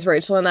surprise,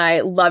 Rachel and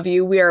I love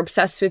you. We are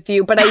obsessed with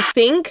you. But I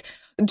think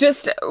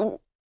just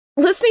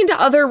listening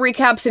to other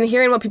recaps and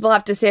hearing what people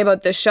have to say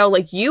about this show,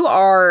 like, you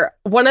are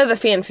one of the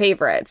fan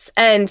favorites,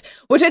 and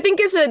which I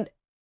think is it's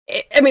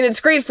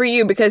great for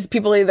you because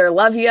people either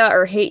love you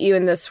or hate you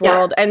in this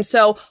world. And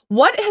so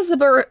what has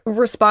the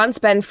response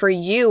been for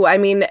you? I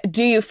mean,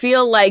 do you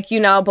feel like you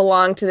now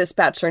belong to this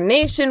Bachelor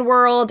Nation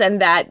world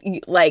and that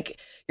like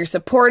you're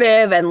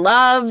supportive and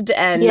loved?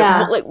 And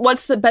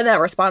what's been that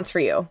response for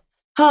you?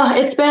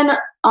 It's been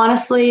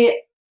honestly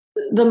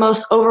the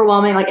most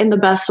overwhelming, like in the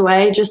best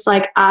way. Just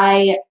like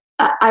I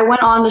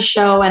went on the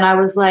show and I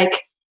was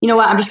like, you know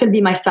what, I'm just going to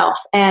be myself.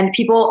 And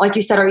people, like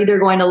you said, are either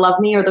going to love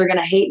me or they're going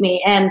to hate me.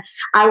 And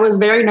I was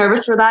very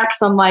nervous for that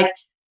because I'm like,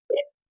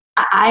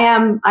 I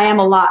am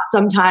a lot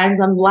sometimes.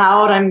 I'm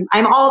loud. I'm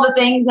all the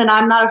things, and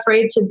I'm not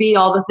afraid to be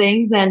all the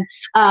things. And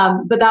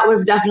but that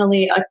was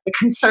definitely a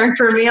concern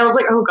for me. I was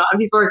like, oh God,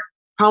 people are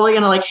probably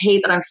going to like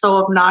hate that I'm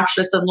so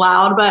obnoxious and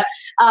loud. But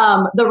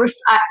I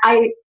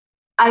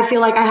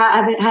feel like I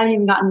haven't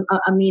even gotten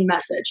a mean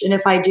message. And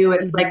if I do,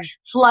 it's like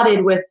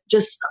flooded with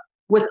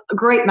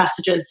great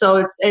messages.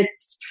 So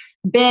it's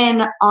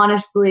been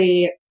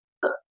honestly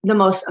the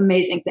most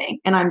amazing thing.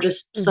 And I'm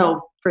just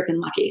so freaking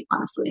lucky,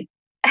 honestly.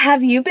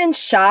 Have you been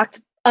shocked,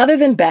 other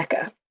than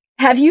Becca,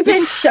 have you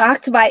been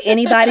shocked by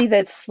anybody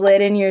that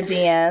slid in your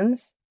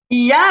DMs?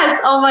 Yes.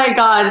 Oh my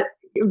God.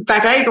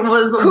 Becca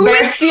was Who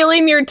is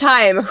stealing your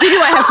time? Who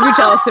do I have to be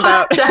jealous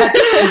about?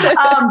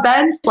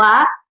 Ben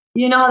Splat.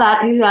 You know who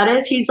that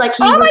is? He's like,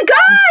 my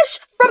gosh!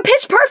 From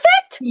Pitch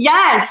Perfect?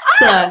 Yes.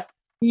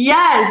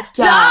 Yes.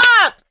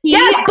 Stop!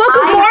 Yes, Book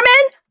of Mormon?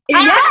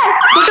 Yes,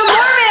 Book of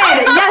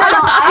Mormon. Yes, no,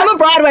 I'm a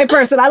Broadway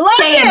person. I love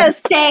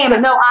this. Same.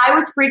 No, I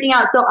was freaking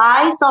out. So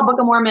I saw Book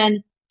of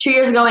Mormon 2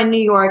 years ago in New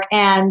York,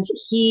 and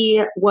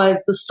he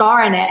was the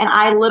star in it. And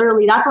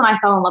that's when I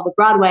fell in love with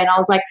Broadway. And I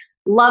was like,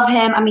 love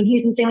him. I mean,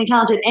 he's insanely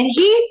talented. And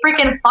he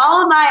freaking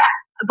followed my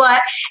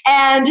butt,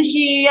 and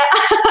he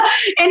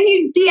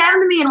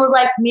DM'd me and was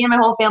like, me and my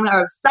whole family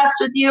are obsessed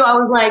with you. I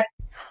was like,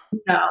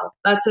 no,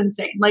 that's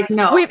insane. Like,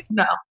 no. Wait,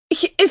 no.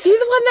 Is he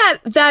the one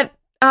that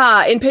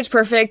in Pitch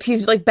Perfect,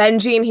 he's like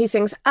Benji and he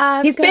sings,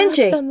 he's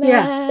Benji.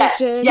 Yes.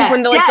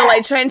 When the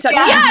light shines out.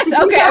 Yes.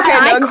 Okay.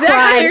 No,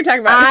 exactly what you're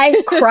talking about.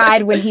 I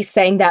cried when he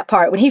sang that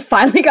part. When he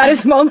finally got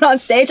his moment on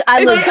stage,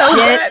 I legit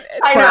cried.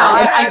 I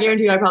know. I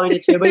guarantee you I probably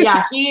did too. But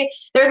yeah,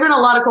 there's been a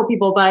lot of cool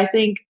people, but I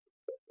think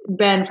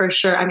Ben for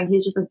sure. I mean,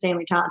 he's just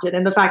insanely talented.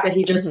 And the fact that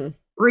he just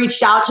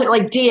reached out to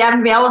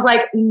DM'd me, I was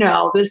like,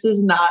 no, this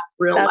is not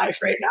real life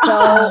right now. So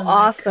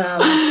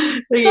awesome.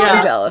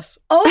 I'm jealous.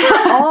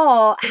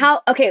 Overall,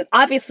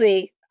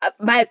 obviously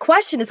my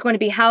question is going to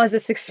be, how has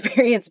this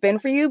experience been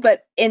for you?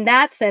 But in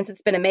that sense,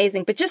 it's been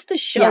amazing. But just the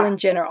show in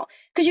general,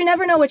 because you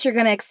never know what you're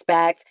going to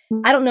expect.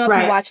 I don't know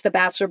if you watched The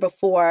Bachelor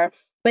before,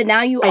 but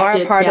now you are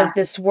a part of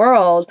this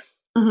world.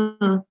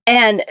 Mm-hmm.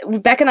 And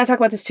Becca and I talk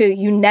about this too.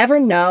 You never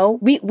know.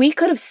 We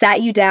could have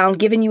sat you down,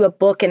 given you a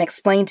book and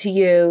explained to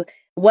you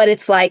what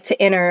it's like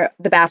to enter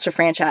the Bachelor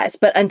franchise.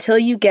 But until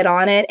you get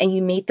on it and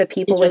you meet the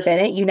people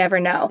within it, you never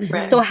know.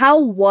 Right. So how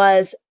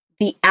was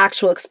the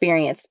actual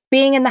experience?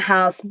 Being in the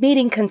house,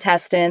 meeting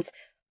contestants,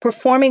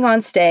 performing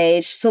on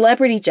stage,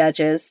 celebrity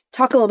judges.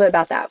 Talk a little bit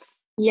about that.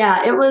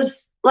 Yeah, it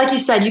was, like you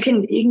said, you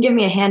can give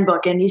me a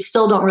handbook and you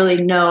still don't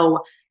really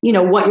know,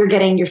 what you're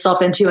getting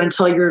yourself into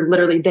until you're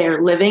literally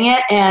there living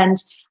it. And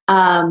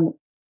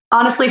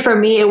honestly, for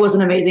me, it was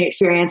an amazing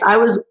experience. I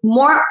was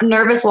more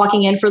nervous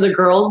walking in for the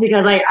girls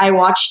because I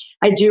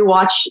do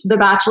watch The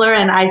Bachelor,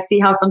 and I see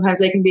how sometimes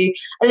they can be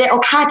a little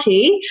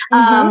catty.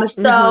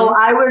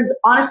 I was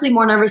honestly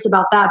more nervous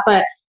about that,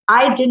 but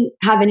I didn't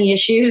have any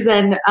issues,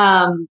 and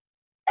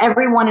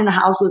everyone in the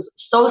house was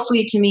so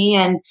sweet to me,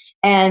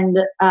 and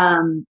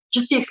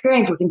just the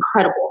experience was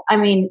incredible. I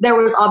mean, there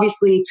was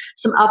obviously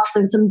some ups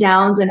and some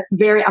downs, and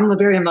I'm a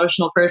very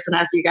emotional person,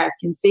 as you guys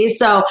can see.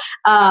 So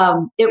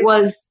it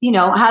was,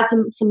 had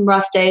some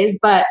rough days,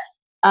 but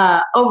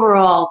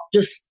overall,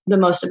 just the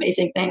most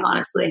amazing thing.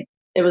 Honestly,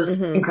 it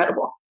was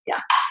incredible. Yeah.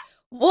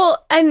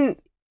 Well, and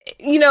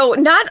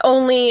not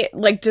only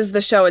does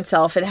the show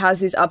itself, it has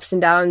these ups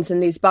and downs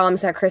and these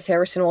bombs that Chris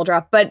Harrison will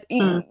drop, but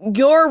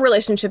your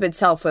relationship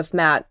itself with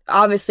Matt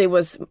obviously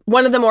was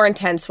one of the more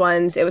intense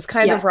ones. It was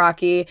kind of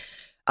rocky.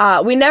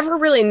 We never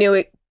really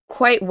knew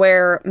quite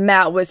where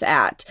Matt was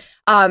at.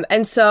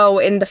 And so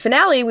in the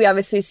finale, we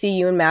obviously see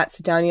you and Matt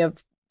sit down. You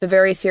have the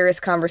very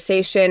serious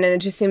conversation, and it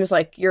just seems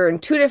like you're in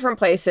two different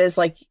places.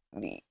 Like,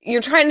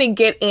 you're trying to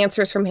get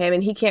answers from him,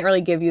 and he can't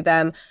really give you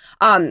them.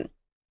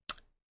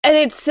 And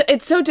it's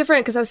so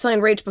different, because I was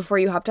telling Rach before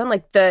you hopped on,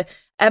 the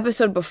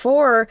episode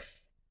before,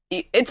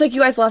 it's like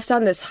you guys left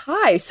on this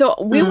high. So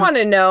we want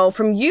to know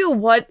from you,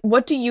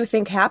 what do you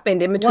think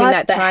happened in between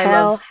that time? What the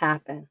hell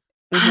happened?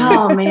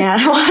 Oh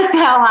man, what the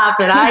hell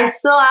happened? I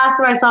still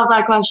ask myself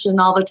that question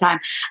all the time.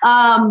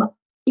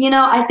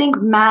 I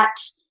think Matt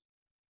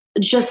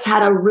just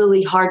had a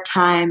really hard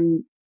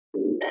time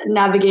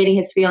navigating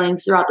his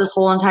feelings throughout this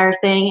whole entire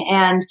thing.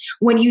 And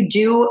when you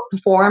do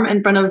perform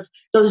in front of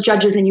those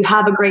judges and you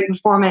have a great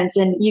performance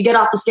and you get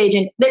off the stage,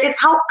 and it's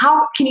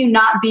how can you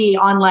not be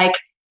on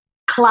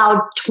cloud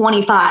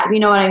 25? You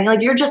know what I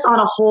mean? You're just on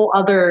a whole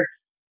other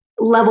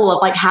level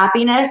of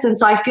happiness. And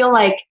so I feel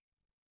like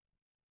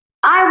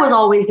I was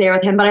always there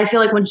with him, but I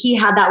feel like when he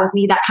had that with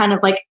me, that kind of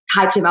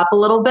hyped him up a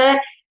little bit.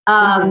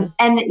 And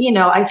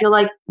I feel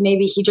like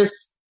maybe he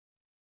just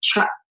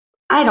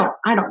I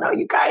don't know,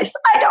 you guys.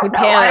 I don't know.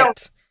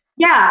 Panicked.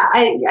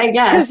 I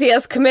guess. Because he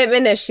has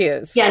commitment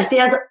issues. Yes, he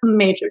has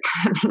major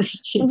commitment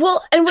issues.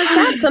 Well, and was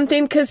that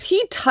something, because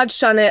he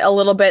touched on it a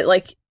little bit,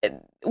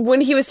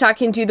 when he was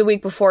talking to you the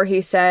week before, he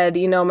said,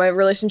 my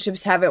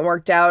relationships haven't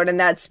worked out, and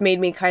that's made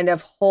me kind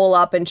of hole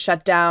up and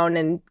shut down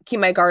and keep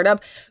my guard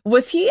up.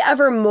 Was he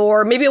ever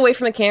more, maybe away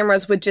from the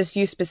cameras with just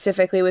you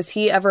specifically, was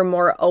he ever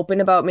more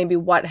open about maybe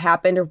what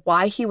happened or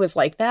why he was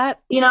like that?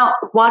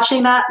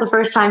 Watching that the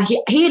first time,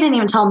 he didn't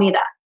even tell me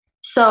that.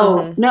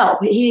 So no,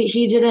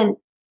 he didn't.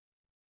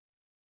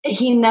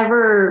 He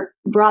never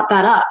brought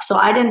that up. So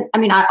I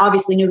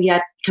obviously knew he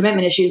had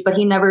commitment issues, but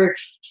he never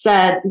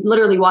said,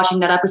 literally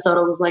watching that episode,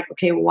 I was like,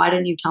 okay, well, why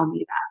didn't you tell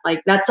me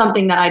that? That's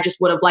something that I just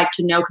would have liked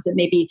to know, because it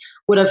maybe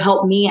would have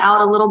helped me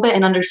out a little bit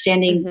in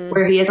understanding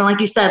where he is. And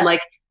like you said,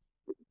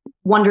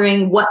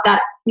 wondering what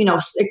that,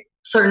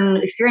 certain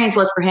experience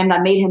was for him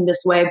that made him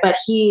this way. But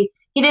he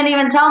didn't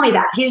even tell me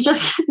that. He's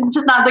just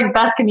not the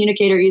best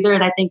communicator either.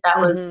 And I think that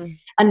was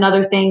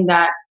another thing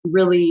that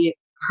really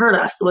hurt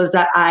us, was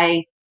that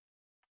I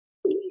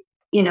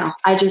don't know.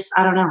 I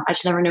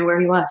just never knew where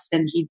he was.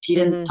 And he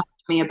didn't talk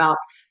to me about,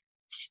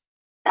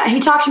 he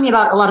talked to me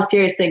about a lot of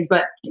serious things,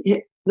 but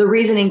the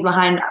reasonings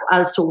behind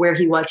as to where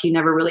he was, he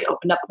never really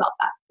opened up about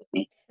that with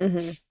me.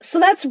 So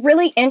that's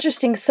really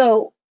interesting.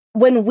 So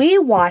when we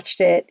watched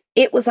it,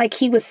 it was like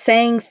he was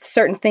saying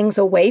certain things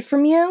away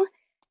from you,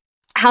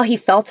 how he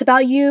felt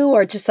about you,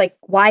 or just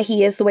why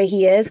he is the way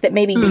he is that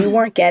maybe you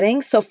weren't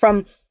getting. So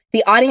from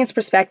the audience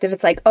perspective,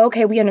 it's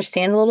okay, we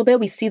understand a little bit.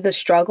 We see the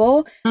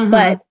struggle,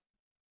 but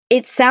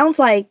it sounds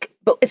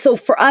so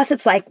for us,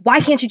 it's why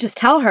can't you just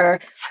tell her?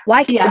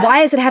 Why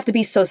does it have to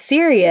be so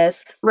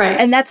serious? Right.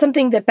 And that's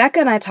something that Becca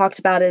and I talked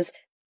about, is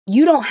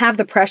you don't have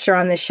the pressure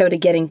on this show to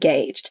get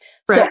engaged.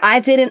 Right. So I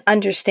didn't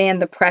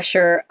understand the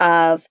pressure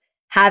of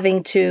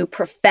having to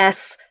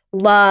profess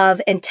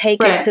love and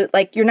take it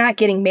to, you're not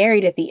getting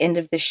married at the end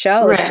of the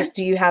show. It's just,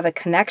 do you have a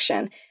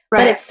connection?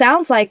 But it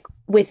sounds like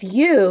with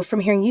you, from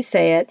hearing you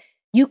say it,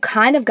 you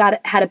kind of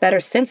had a better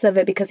sense of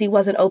it, because he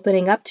wasn't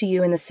opening up to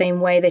you in the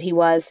same way that he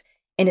was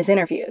in his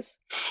interviews.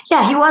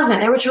 Yeah, he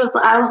wasn't. Which was,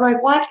 I was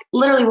like, what?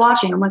 Literally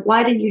watching. I'm like,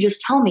 why didn't you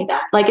just tell me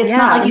that? Like, it's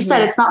not like you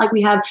said, it's not like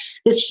we have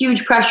this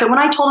huge pressure. When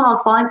I told him I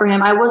was falling for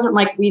him, I wasn't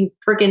like, you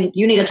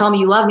need to tell me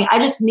you love me. I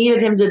just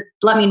needed him to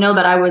let me know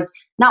that I was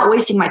not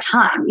wasting my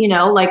time,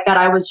 like that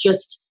I was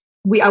just,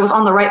 I was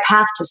on the right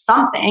path to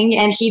something.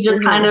 And he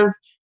just kind of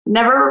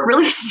never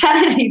really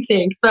said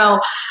anything.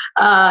 So,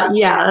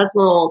 yeah, that's a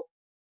little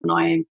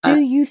annoying. Do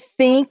you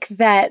think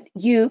that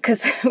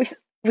because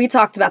we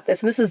talked about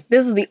this, and this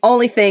is the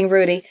only thing,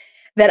 Rudi,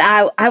 that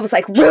I was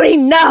like, Rudi,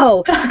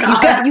 no,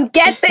 you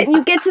get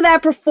to that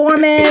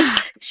performance.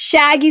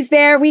 Shaggy's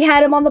there. We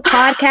had him on the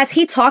podcast.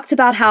 He talked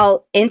about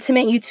how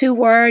intimate you two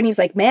were, and he was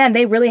like, man,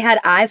 they really had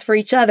eyes for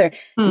each other.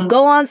 You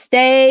go on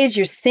stage,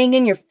 you're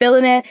singing, you're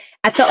feeling it.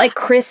 I felt like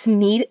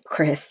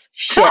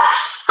shit.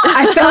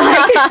 I felt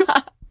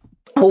like.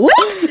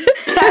 Whoops.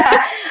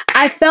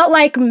 I felt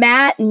like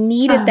Matt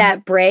needed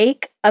that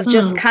break of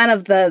just kind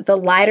of the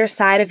lighter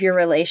side of your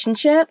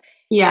relationship.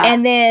 Yeah.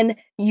 And then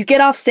you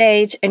get off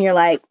stage and you're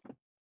like,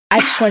 I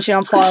just want you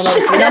to fall in love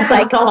with you. And I was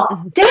like,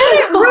 damn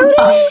it, Rudi.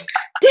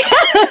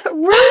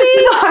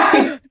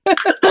 Rudy.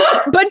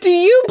 But do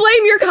you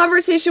blame your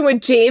conversation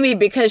with Jamie?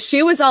 Because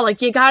she was all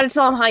like, you got to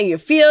tell him how you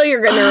feel.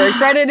 You're going to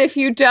regret it if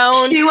you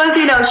don't. She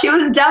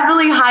was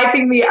definitely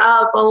hyping me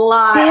up a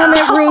lot. Damn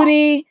it,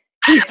 Rudi.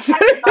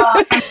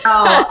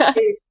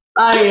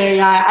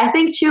 I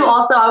think too,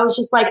 also, I was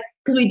just like,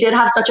 because we did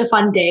have such a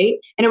fun date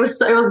and it was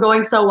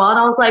going so well. And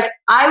I was like,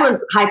 I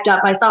was hyped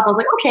up myself. I was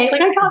like, okay,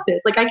 like I got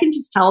this. Like I can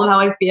just tell him how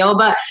I feel.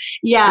 But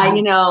yeah,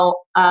 didn't go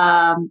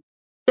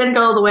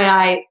the way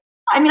I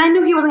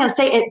knew he wasn't going to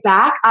say it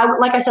back.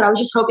 Like I said, I was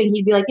just hoping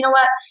he'd be like, you know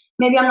what,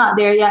 maybe I'm not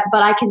there yet,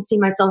 but I can see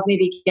myself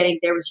maybe getting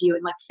there with you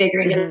and like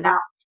figuring it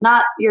out.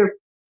 Not you're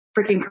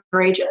freaking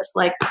courageous.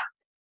 Like,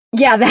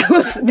 yeah, that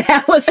was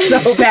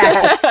so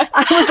bad.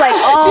 I was like,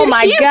 oh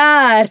my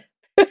God.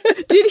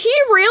 Did he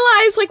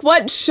realize like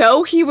what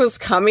show he was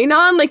coming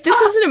on? Like this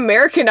is an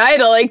American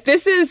Idol. Like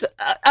this is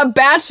a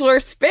Bachelor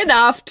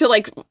spinoff to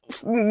like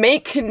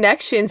make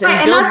connections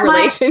and build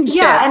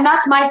relationships. And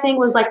that's my thing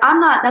was like,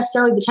 I'm not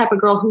necessarily the type of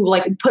girl who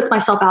like puts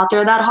myself out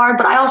there that hard,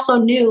 but I also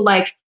knew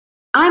like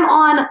I'm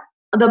on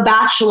The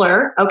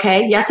Bachelor.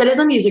 Okay. Yes, it is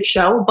a music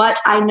show, but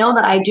I know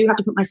that I do have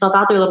to put myself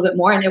out there a little bit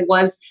more. And it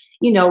was,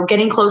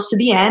 getting close to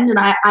the end. And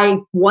I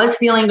was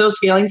feeling those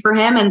feelings for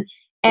him.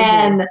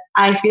 And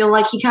I feel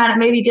like he kind of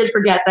maybe did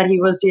forget that he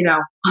was,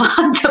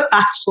 on The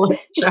Bachelor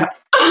show.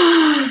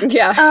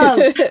 Yeah.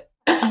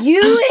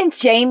 You and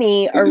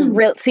Jamie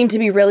seem to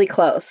be really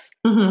close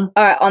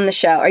on the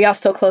show. Are y'all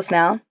still close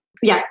now?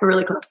 Yeah, we're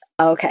really close.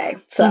 Okay.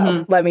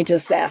 So let me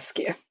just ask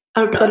you.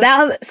 Okay. So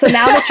now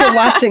that you're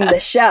watching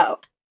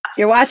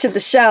the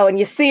show, and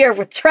you see her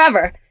with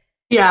Trevor.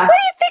 Yeah. What do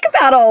you think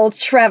about old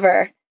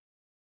Trevor?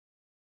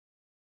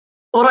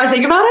 What do I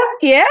think about him?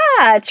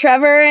 Yeah,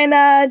 Trevor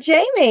and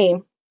Jamie.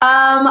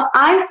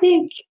 I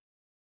think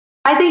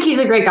he's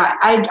a great guy.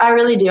 I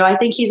really do. I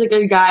think he's a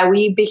good guy.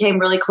 We became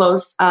really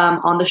close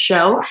on the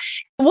show.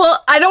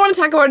 Well, I don't want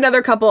to talk about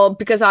another couple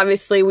because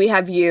obviously we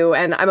have you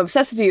and I'm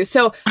obsessed with you.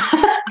 So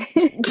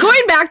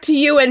going back to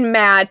you and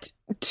Matt,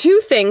 two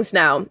things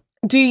now.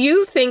 Do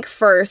you think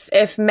first,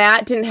 if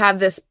Matt didn't have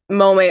this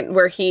moment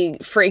where he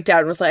freaked out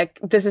and was like,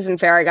 this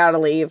isn't fair, I gotta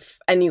leave,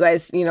 and you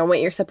guys,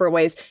 went your separate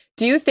ways,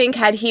 do you think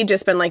had he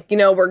just been like,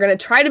 we're going to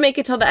try to make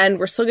it till the end,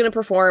 we're still going to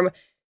perform,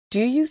 do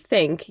you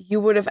think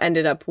you would have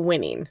ended up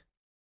winning?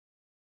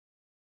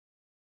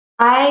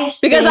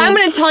 Because I'm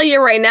going to tell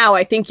you right now,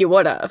 I think you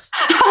would have.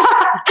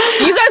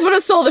 You guys would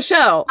have stole the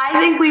show. I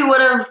think we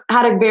would have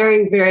had a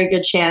very, very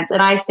good chance.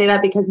 And I say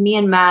that because me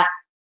and Matt,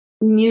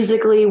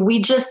 musically,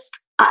 we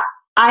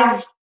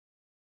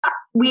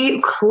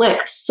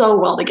clicked so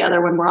well together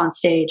when we're on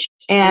stage.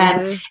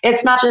 And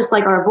it's not just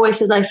like our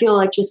voices, I feel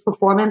like just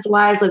performance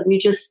wise, like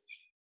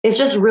it's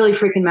just really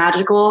freaking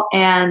magical.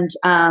 And,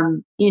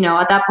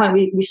 at that point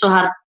we still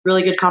had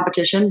really good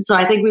competition. So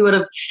I think we would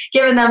have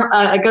given them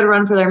a good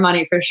run for their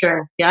money for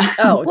sure. Yeah.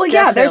 Oh, well, definitely.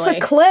 Yeah, there's a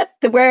clip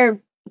where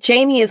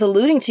Jamie is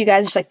alluding to you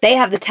guys. It's like, they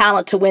have the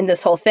talent to win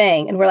this whole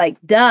thing. And we're like,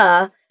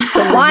 duh.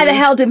 So why the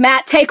hell did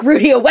Matt take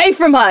Rudi away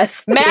from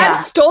us? Matt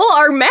stole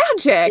our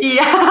magic.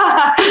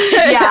 Yeah.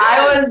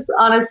 I was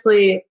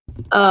honestly,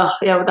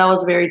 that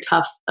was a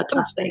tough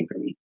thing for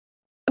me.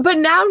 But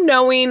now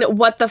knowing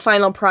what the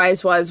final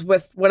prize was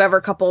with whatever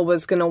couple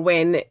was going to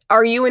win,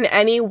 are you in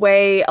any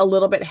way a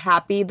little bit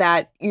happy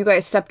that you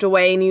guys stepped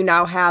away and you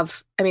now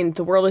have,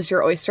 the world is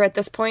your oyster at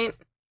this point?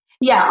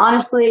 Yeah,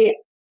 honestly,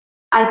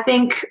 I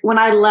think when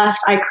I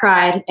left, I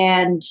cried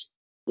and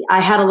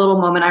I had a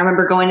little moment. I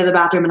remember going to the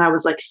bathroom and I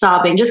was like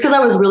sobbing just because I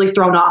was really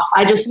thrown off.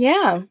 I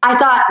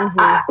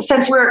thought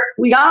since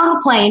we got on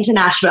the plane to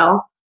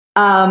Nashville,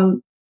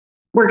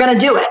 we're going to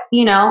do it,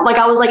 like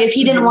I was like, if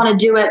he didn't want to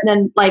do it,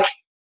 then like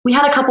we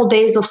had a couple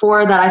days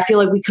before that. I feel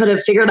like we could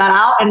have figured that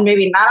out and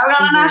maybe not have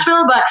gone to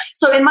Nashville. But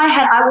so in my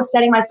head, I was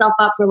setting myself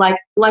up for like,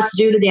 let's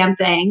do the damn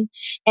thing.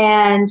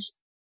 And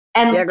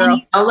yeah, girl.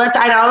 I was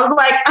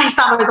like, I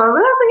saw myself, that's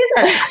what you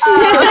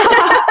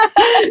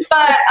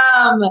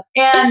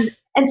said.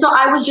 And so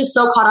I was just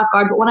so caught off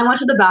guard. But when I went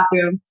to the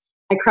bathroom,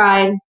 I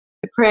cried,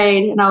 I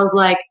prayed, and I was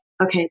like,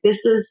 okay,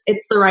 it's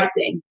the right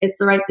thing. It's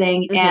the right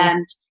thing. Mm-hmm.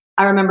 And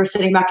I remember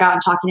sitting back out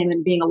and talking to him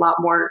and being a lot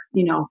more,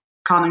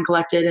 calm and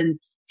collected and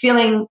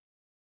feeling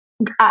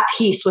at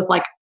peace with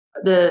like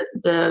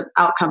the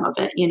outcome of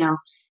it,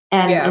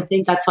 And I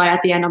think that's why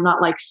at the end I'm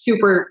not like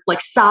super like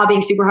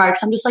sobbing super hard,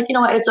 because I'm just like, you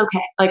know what, it's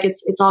okay. Like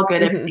it's all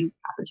good. Mm-hmm. Everything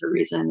happens for a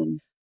reason.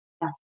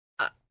 And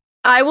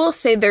I will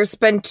say there's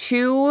been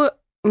 2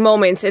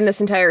 moments in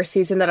this entire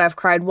season that I've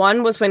cried.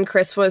 One was when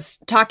Chris was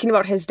talking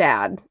about his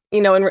dad,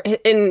 in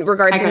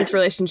regards to his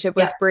relationship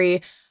with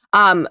Brie.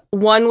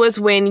 One was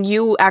when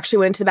you actually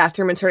went into the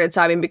bathroom and started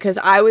sobbing, because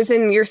I was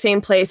in your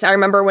same place. I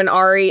remember when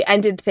Ari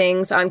ended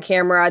things on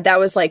camera, that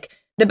was like,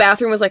 the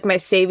bathroom was like my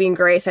saving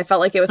grace. I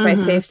felt like it was my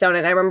safe zone.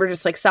 And I remember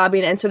just like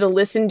sobbing. And so to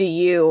listen to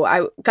you,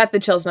 I got the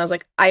chills and I was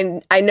like,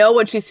 I know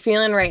what she's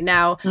feeling right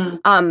now.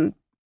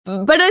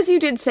 But as you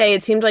did say,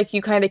 it seemed like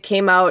you kind of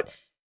came out,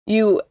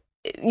 you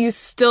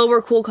still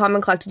were cool, calm,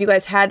 and collected. You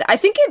guys had, I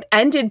think it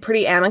ended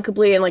pretty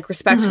amicably and like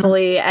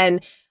respectfully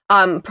and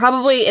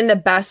probably in the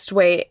best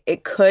way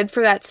it could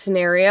for that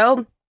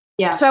scenario.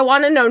 Yeah. So I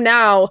want to know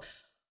now,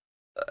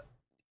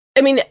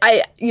 I mean,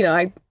 I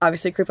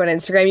obviously creep on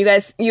Instagram.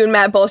 You and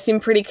Matt both seem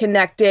pretty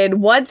connected.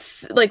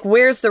 What's like,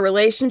 where's the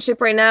relationship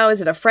right now?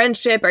 Is it a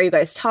friendship? Are you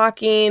guys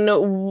talking?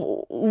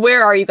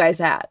 Where are you guys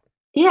at?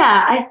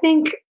 Yeah, I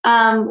think,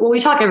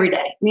 we talk every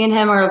day. Me and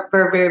him are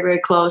very, very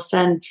close.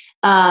 And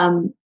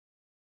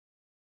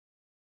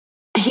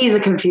he's a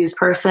confused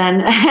person.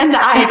 And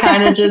I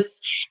kind of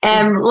just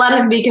let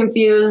him be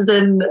confused.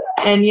 And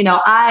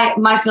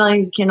my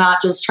feelings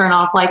cannot just turn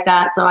off like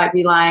that. So I'd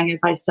be lying if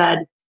I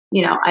said,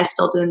 I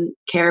still didn't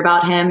care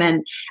about him.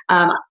 And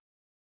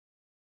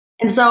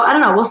so I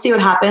don't know, we'll see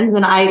what happens.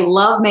 And I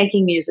love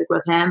making music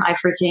with him. I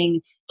freaking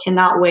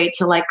cannot wait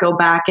to like go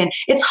back. And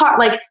it's hard,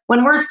 like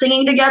when we're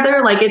singing together,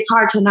 like it's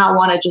hard to not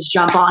want to just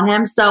jump on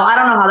him. So I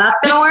don't know how that's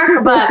going to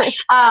work, but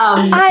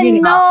I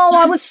know.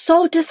 I was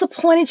so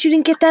disappointed you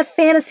didn't get that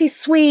fantasy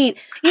suite.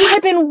 You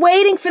had been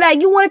waiting for that.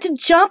 You wanted to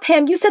jump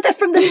him. You said that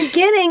from the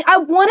beginning. I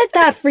wanted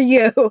that for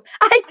you.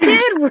 I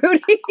did,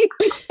 Rudi.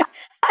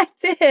 I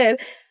did.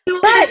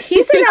 But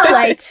he's in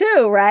LA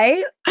too,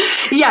 right?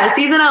 Yes,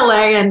 he's in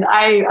LA, and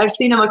I've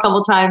seen him a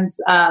couple times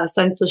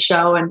since the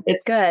show, and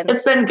it's good.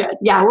 It's been good.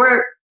 Yeah,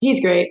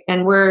 he's great,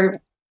 and we're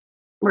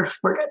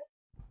good.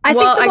 I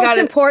think the most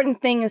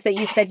important thing is that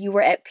you said you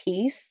were at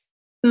peace,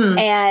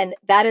 and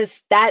that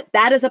is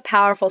a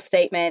powerful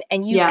statement.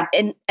 And you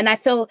and I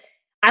feel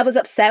I was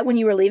upset when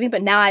you were leaving,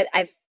 but now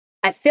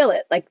I feel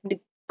it, like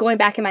going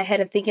back in my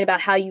head and thinking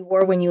about how you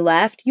were when you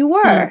left. You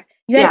were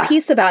you had a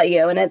peace about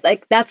you, and it's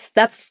like that's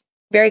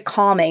very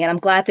calming, and I'm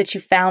glad that you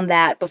found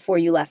that before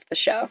you left the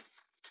show.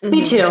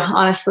 Me too,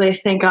 honestly.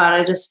 Thank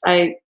God.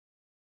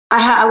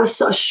 I was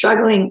so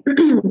struggling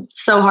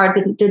so hard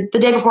the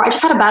day before. I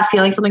just had a bad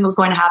feeling something was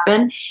going to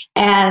happen,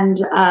 and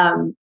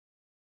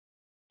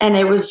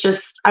it was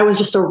I was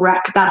just a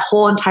wreck. That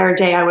whole entire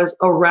day, I was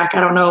a wreck. I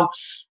don't know.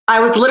 I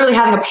was literally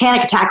having a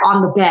panic attack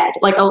on the bed,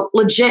 like a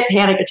legit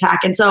panic attack.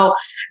 And so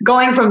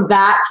going from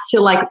that to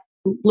like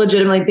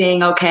legitimately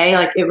being okay,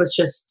 like it was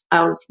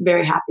I was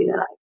very happy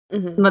that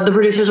but the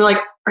producers were like,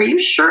 "Are you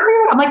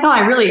sure?" I'm like, "No,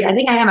 I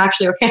think I am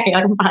actually okay.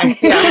 I'm fine."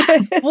 Yeah.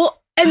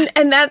 Well,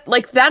 and that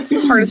that's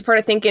the hardest part,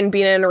 I think, in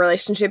being in a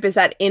relationship is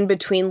that in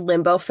between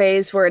limbo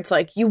phase where it's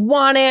like you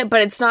want it, but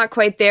it's not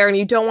quite there, and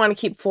you don't want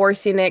to keep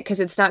forcing it because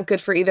it's not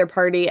good for either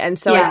party. And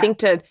so I think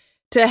to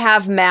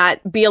have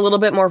Matt be a little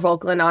bit more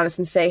vocal and honest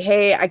and say,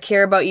 "Hey, I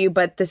care about you,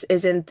 but this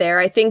isn't there."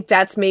 I think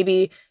that's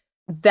maybe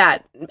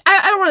that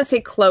I don't want to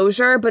say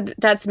closure, but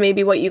that's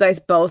maybe what you guys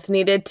both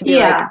needed to be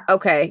like,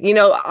 okay,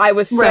 I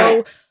was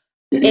so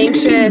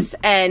anxious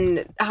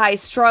and high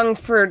strung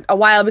for a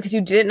while because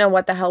you didn't know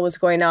what the hell was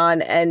going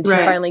on, and he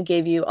finally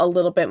gave you a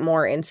little bit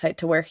more insight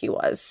to where he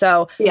was.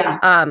 So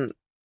I'm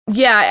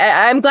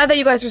glad that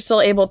you guys are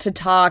still able to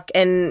talk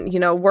and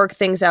work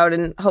things out,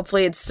 and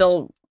hopefully it's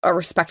still a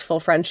respectful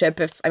friendship.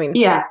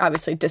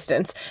 Obviously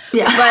distance,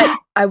 but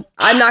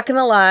I'm not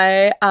gonna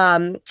lie,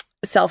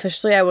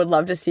 selfishly, I would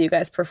love to see you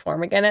guys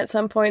perform again at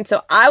some point.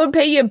 So I would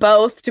pay you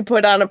both to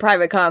put on a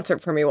private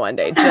concert for me one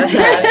day. Just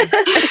saying.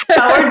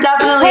 We're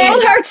definitely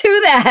hold her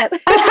to that.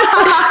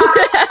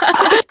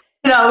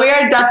 No, we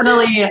are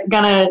definitely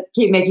gonna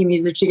keep making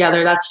music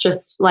together. That's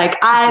just like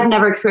I've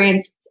never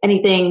experienced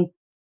anything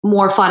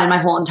more fun in my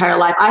whole entire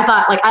life. I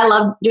thought like I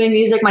love doing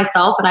music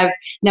myself, and I've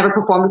never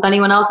performed with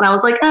anyone else. And I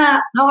was like,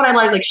 how would I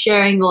like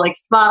sharing the like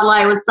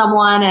spotlight with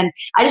someone? And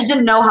I just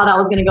didn't know how that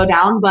was gonna go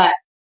down. But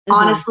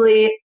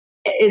honestly,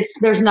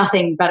 there's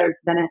nothing better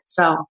than it.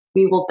 So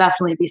we will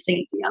definitely be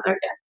singing together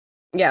again.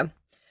 Yeah.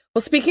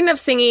 Well, speaking of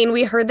singing,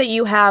 we heard that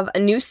you have a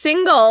new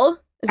single.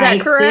 Is that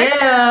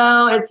correct?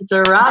 Do. It's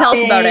dropping. Tell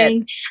us about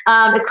it.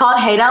 It's called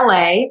Hate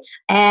LA.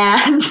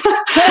 And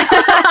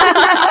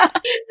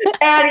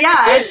and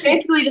it's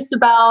basically just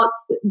about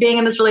being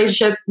in this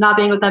relationship, not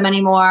being with them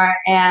anymore.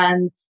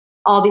 And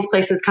all these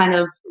places kind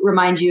of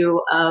remind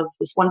you of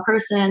this one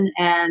person.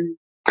 And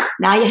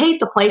now you hate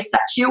the place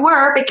that you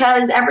were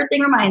because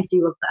everything reminds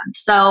you of them.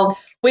 So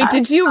wait,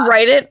 did you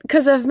write it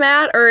because of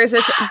Matt, or is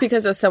this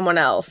because of someone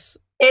else?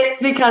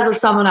 It's because of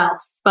someone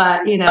else,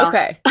 but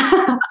Okay.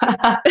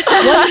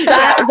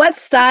 What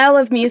style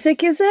of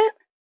music is it?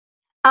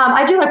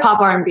 I do like pop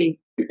R&B.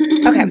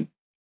 Okay.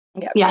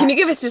 Yeah. Can you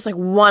give us just like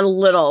one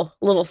little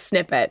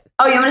snippet?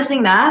 Oh, you want me to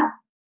sing that?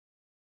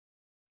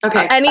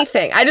 Okay.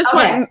 Anything. I just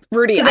want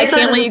Rudi. I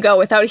can't let you go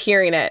without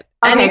hearing it.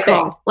 Okay, Anything.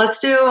 cool. Let's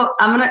do.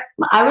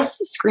 I was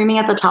screaming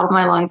at the top of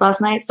my lungs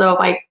last night, so if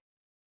I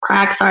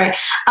crack, sorry.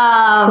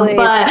 Please.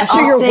 But I'm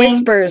sure your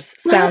whispers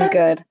sound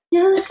good.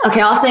 Yes.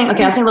 Okay, I'll sing.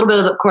 Okay, I'll sing a little bit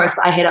of the chorus.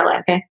 I hate LA.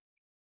 Okay.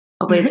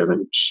 Hopefully it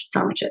doesn't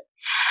sound like shit.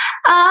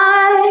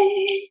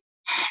 I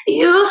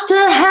used to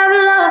have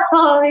love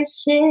for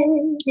this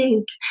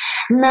city.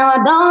 Now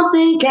I don't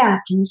think I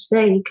can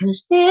stay,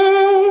 'cause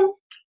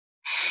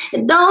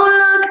it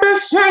don't look the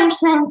same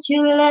since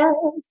you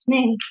left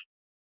me.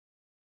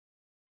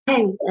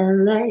 Hey,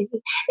 LA,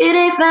 it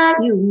ain't fair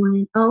you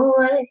went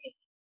away.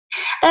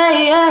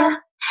 Hey, yeah,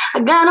 I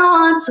got no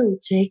one to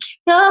take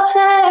your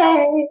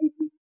place.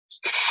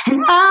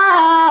 And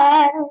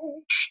I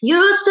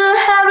used to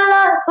have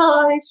love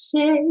for this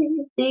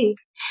city,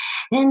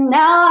 and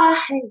now I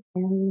hate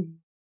LA.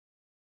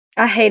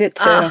 I hate it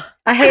too.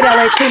 I hate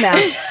LA too now.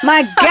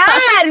 My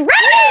God,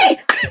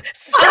 Rudi!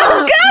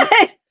 So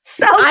good!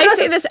 So good. I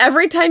say this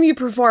every time you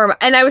perform,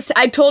 and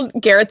I told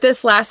Garrett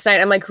this last night.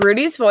 I'm like,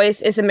 Rudi's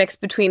voice is a mix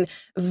between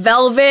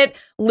Velvet,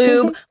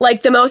 Lube,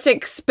 like the most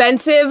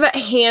expensive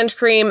hand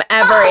cream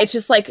ever. It's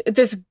just like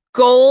this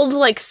gold,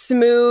 like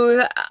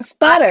smooth. It's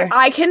butter.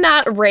 I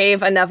cannot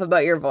rave enough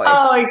about your voice.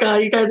 Oh my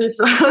God, you guys are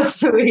so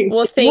sweet.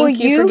 Well, thank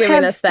you for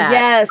giving us that.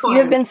 Yes, you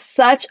have been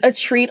such a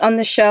treat on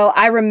the show.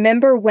 I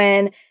remember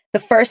when the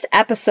first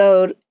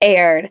episode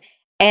aired,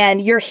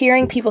 and you're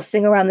hearing people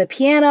sing around the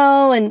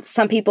piano, and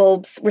some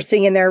people were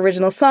singing their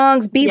original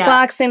songs,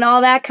 beatboxing, all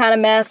that kind of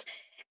mess.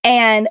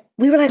 And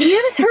we were like, we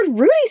haven't heard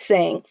Rudi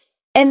sing.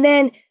 And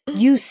then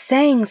you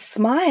sang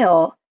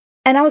Smile.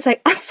 And I was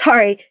like, I'm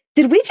sorry,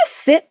 did we just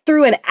sit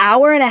through an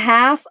hour and a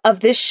half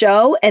of this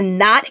show and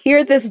not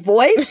hear this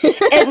voice?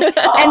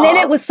 And then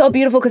it was so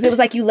beautiful because it was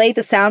like you laid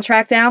the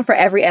soundtrack down for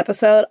every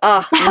episode.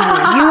 Oh,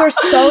 you are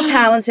so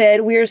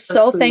talented. We are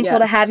so thankful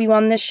to have you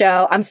on the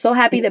show. I'm so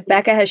happy that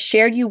Becca has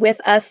shared you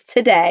with us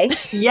today.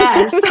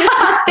 Yes.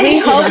 We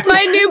hope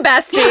my new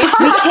bestie.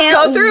 We can't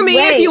go through me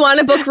if you want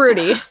to book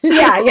Rudi.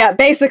 Yeah,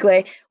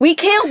 basically. We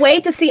can't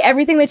wait to see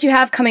everything that you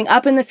have coming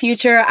up in the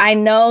future. I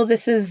know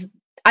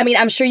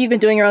I'm sure you've been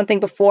doing your own thing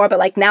before, but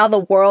like now the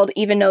world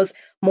even knows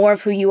more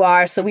of who you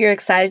are. So we are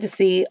excited to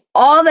see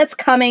all that's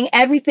coming,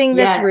 everything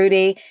that's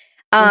Rudi.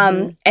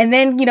 And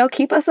then,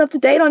 keep us up to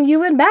date on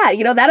you and Matt.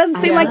 That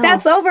doesn't seem like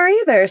that's over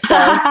either.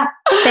 So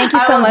thank you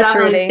so much,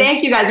 Rudi.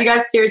 Thank you guys. You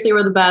guys seriously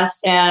were the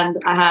best.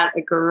 And I had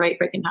a great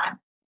freaking time.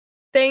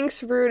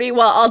 Thanks, Rudi.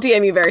 Well, I'll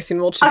DM you very soon.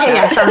 We'll chat. Okay,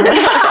 yeah, okay,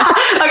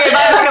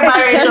 bye, Becca.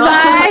 Bye, Rachel.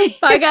 Bye.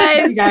 Bye,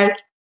 guys. You guys.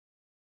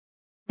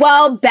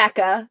 Well,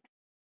 Becca,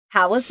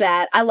 how was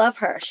that? I love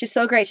her. She's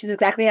so great. She's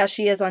exactly how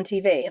she is on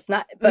TV. If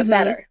not, but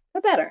better.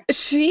 But better.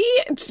 She,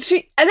 and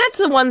that's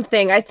the one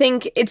thing. I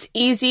think it's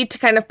easy to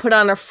kind of put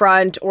on a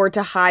front or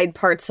to hide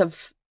parts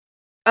of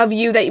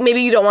you that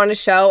maybe you don't want to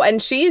show.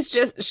 And she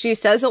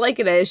says it like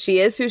it is. She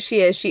is who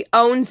she is. She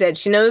owns it.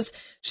 She knows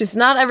she's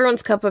not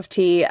everyone's cup of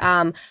tea.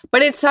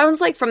 But it sounds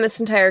like from this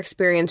entire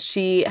experience,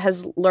 she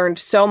has learned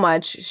so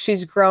much.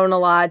 She's grown a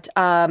lot.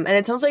 And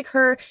it sounds like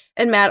her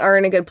and Matt are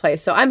in a good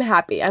place. So I'm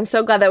happy. I'm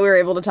so glad that we were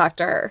able to talk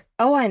to her.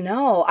 Oh, I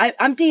know.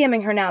 I'm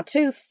DMing her now,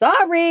 too.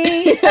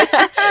 Sorry.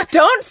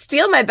 Don't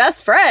steal my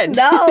best friend.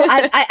 No,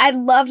 I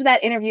loved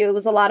that interview. It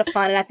was a lot of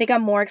fun. And I think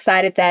I'm more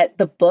excited that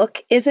the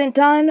book isn't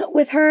done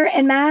with her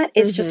and Matt.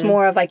 It's just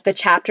more of like the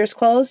chapter's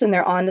closed and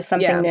they're on to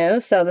something new.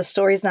 So the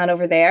story's not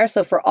over there.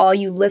 So for all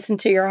you Listen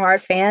to Your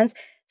Heart fans,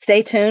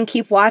 stay tuned.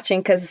 Keep watching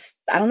because,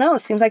 I don't know,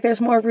 it seems like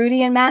there's more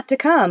Rudi and Matt to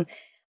come.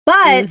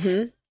 But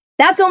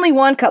that's only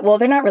one couple. Well,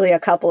 they're not really a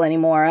couple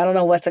anymore. I don't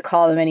know what to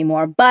call them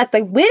anymore. But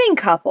the winning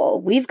couple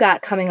we've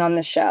got coming on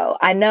the show.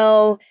 I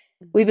know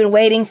we've been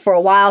waiting for a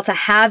while to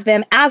have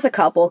them as a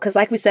couple because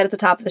like we said at the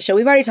top of the show,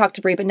 we've already talked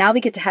to Brie, but now we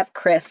get to have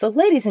Chris. So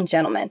ladies and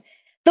gentlemen,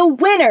 the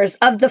winners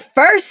of the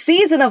first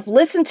season of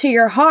Listen to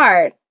Your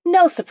Heart.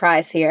 No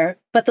surprise here,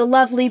 but the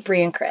lovely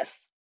Brie and Chris.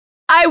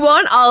 I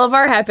want all of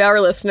our happy hour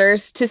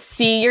listeners to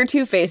see your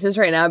two faces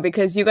right now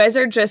because you guys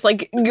are just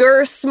like,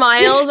 your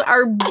smiles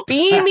are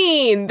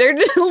beaming. They're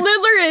just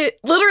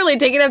literally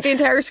taking up the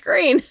entire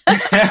screen.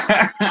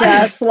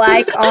 Just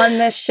like on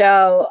the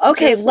show.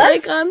 Okay,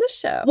 like on the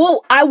show.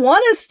 Well, I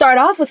want to start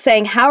off with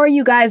saying, how are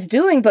you guys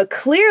doing? But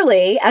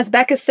clearly, as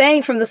Becca's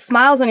saying, from the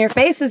smiles on your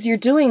faces, you're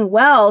doing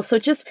well. So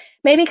just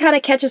maybe kind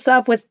of catch us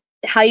up with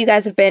how you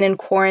guys have been in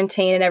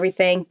quarantine and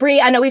everything. Brie,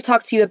 I know we've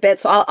talked to you a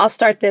bit, so I'll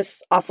start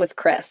this off with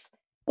Chris.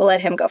 We'll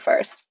let him go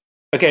first.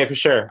 Okay, for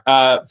sure.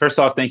 First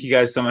off, thank you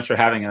guys so much for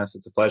having us.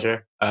 It's a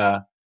pleasure.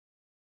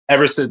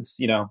 ever since,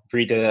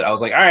 Bree did it, I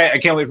was like, all right, I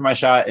can't wait for my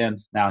shot. And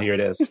now here it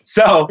is.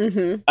 So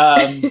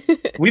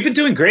we've been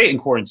doing great in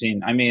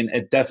quarantine. I mean,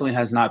 it definitely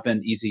has not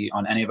been easy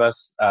on any of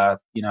us.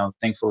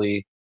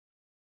 Thankfully,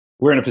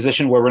 we're in a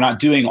position where we're not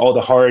doing all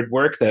the hard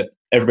work that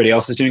everybody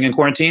else is doing in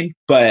quarantine.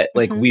 But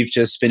like, we've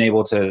just been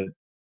able to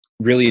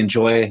really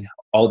enjoy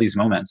all these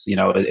moments.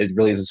 It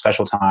really is a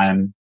special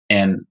time.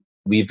 And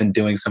we've been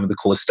doing some of the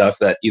coolest stuff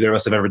that either of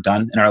us have ever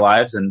done in our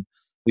lives. And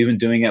we've been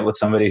doing it with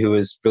somebody who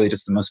is really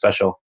just the most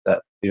special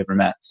that we've ever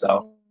met.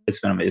 So it's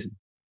been amazing.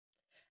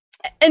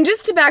 And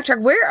just to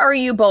backtrack, where are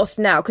you both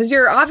now? Because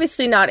you're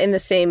obviously not in the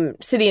same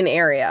city and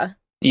area.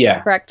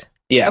 Yeah. Correct?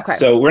 Yeah. Okay.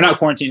 So we're not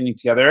quarantining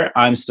together.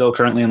 I'm still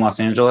currently in Los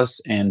Angeles,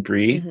 and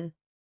Bree.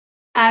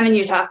 I'm in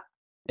Utah.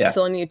 Yeah.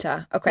 Still in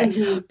Utah.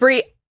 Okay.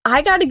 Bree,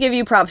 I got to give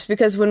you props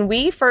because when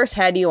we first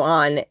had you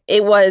on,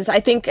 it was, I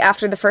think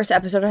after the first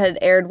episode had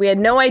aired, we had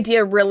no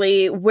idea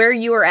really where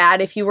you were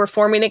at, if you were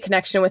forming a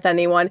connection with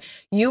anyone.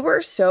 You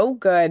were so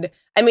good.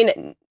 I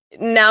mean,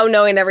 now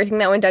knowing everything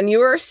that went down, you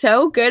were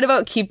so good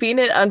about keeping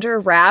it under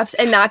wraps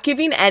and not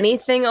giving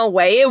anything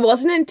away. It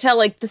wasn't until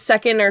like the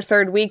second or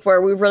third week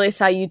where we really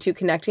saw you two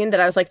connecting that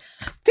I was like,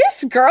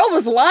 this girl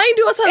was lying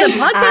to us on the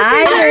podcast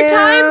the entire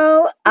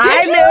time. I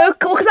knew,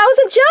 because I was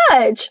a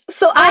judge.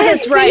 So I had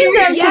seen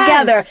them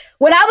together.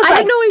 When I was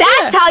like,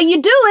 that's how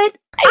you do it,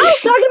 I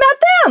was talking about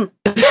them.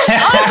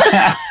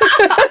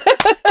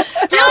 I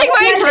feel like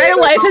my entire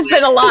life has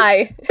been a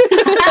lie.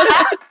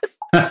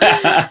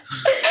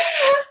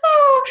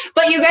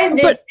 But you guys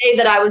did say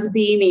that I was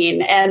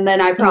beaming, and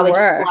then I probably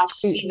just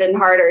watched even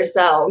harder.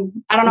 So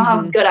I don't know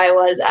how good I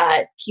was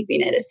at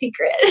keeping it a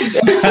secret.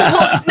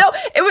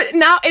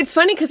 Now it's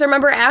funny because I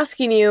remember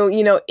asking you,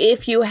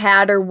 if you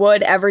had or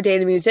would ever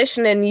date a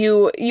musician, and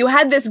you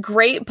had this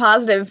great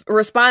positive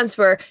response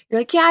where you're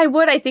like, yeah, I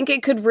would. I think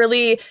it could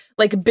really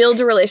like build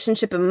a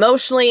relationship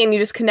emotionally, and you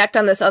just connect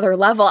on this other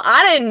level.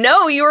 I didn't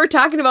know you were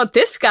talking about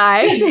this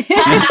guy.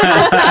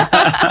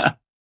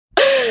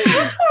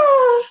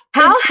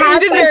 You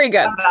did very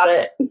good about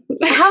it.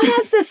 How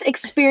has this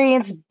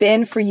experience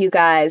been for you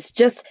guys?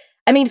 Just,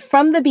 I mean,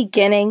 from the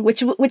beginning,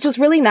 which was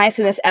really nice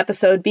in this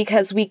episode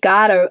because we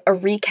got a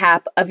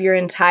recap of your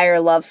entire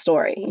love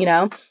story.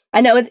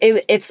 I know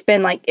it's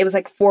been like, it was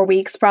like 4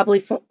 weeks,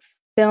 probably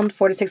filmed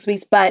 4 to 6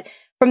 weeks, but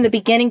from the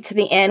beginning to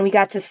the end, we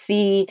got to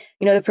see,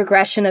 the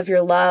progression of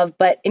your love.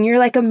 And you're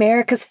like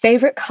America's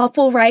favorite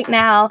couple right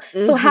now.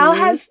 So how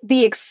has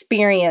the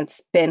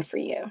experience been for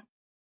you?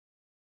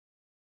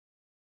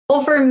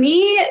 Well, for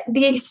me,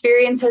 the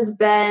experience has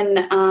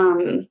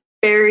been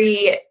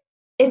very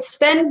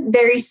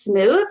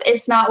smooth.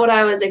 It's not what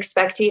I was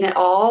expecting at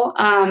all.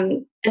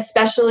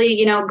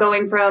 Especially,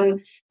 going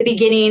from the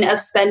beginning of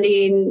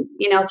spending,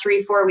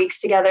 3-4 weeks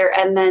together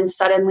and then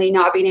suddenly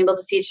not being able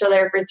to see each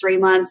other for 3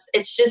 months.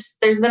 It's just,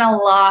 there's been a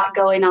lot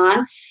going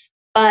on.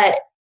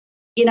 But,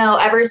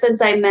 ever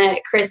since I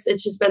met Chris,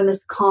 it's just been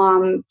this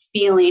calm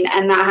feeling,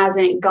 and that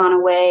hasn't gone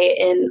away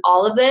in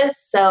all of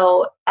this.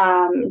 So,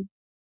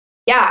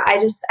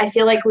 I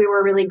feel like we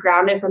were really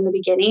grounded from the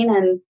beginning,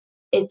 and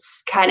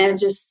it's kind of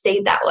just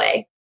stayed that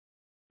way.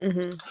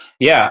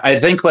 Yeah, I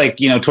think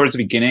towards the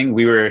beginning,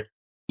 we were,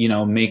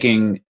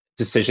 making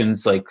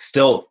decisions like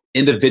still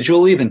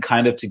individually, then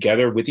kind of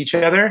together with each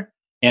other.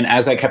 And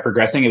as I kept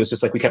progressing, it was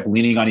just like we kept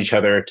leaning on each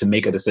other to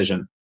make a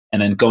decision.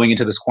 And then going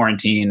into this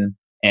quarantine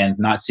and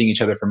not seeing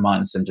each other for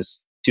months and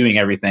just doing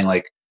everything,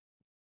 like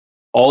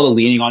all the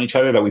leaning on each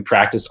other that we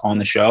practiced on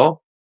the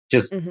show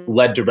just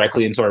led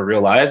directly into our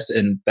real lives.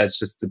 And that's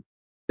just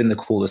been the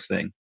coolest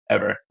thing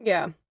ever.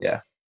 Yeah. Yeah.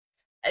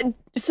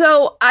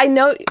 So I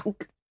know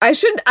I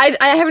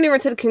haven't even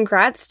said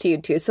congrats to you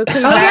two. So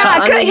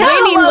congrats on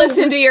winning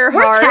Listen to Your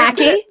Heart.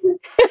 Tacky.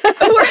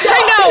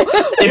 I know.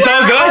 It's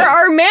all good.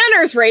 Our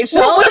manners,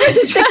 Rachel. We're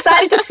just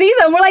excited to see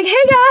them. We're like,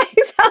 hey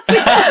guys, how's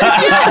it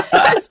going?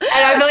 Yes. And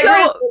I feel like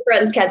we're still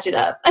friends catching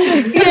up.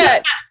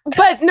 Yeah.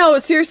 But no,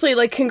 seriously,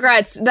 like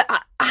congrats.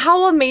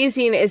 How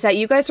amazing is that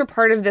you guys were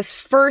part of this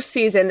first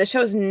season? The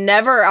show's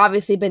never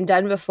obviously been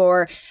done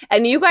before.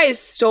 And you guys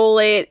stole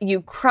it.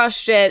 You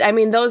crushed it. I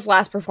mean, those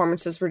last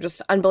performances were just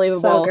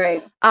unbelievable. So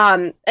great.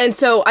 And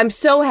so I'm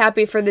so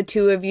happy for the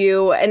two of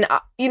you. And,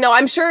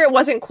 I'm sure it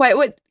wasn't quite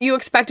what you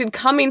expected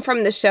coming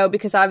from the show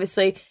because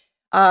obviously,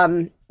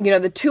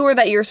 the tour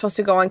that you're supposed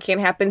to go on can't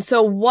happen.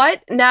 So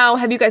what now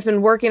have you guys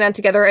been working on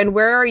together, and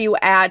where are you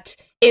at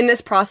in this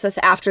process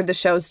after the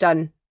show's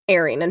done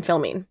airing and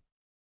filming?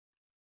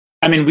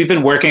 I mean, we've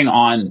been working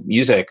on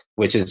music,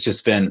 which has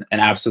just been an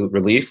absolute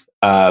relief.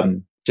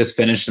 Just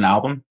finished an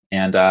album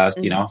and,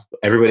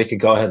 everybody could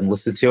go ahead and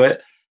listen to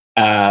it.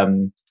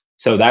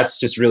 So that's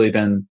just really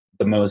been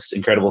the most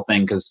incredible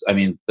thing. Cause I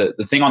mean, the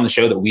thing on the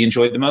show that we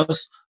enjoyed the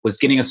most was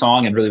getting a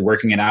song and really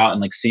working it out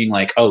and like seeing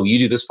like, oh, you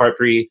do this part,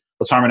 Bree,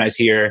 let's harmonize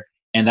here.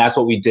 And that's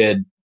what we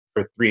did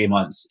for 3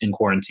 months in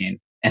quarantine.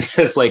 And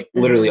it's like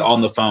literally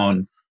on the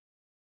phone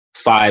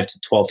 5 to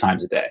 12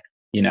 times a day.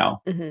 you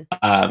know?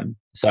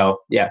 So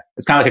yeah,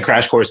 it's kind of like a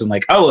crash course in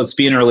like, oh, let's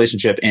be in a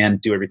relationship and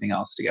do everything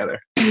else together.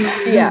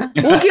 Yeah.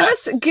 Well,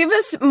 give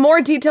us more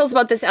details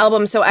about this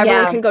album so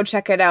everyone can go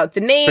check it out.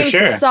 The names,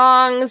 the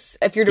songs,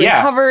 if you're doing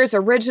covers,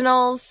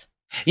 originals.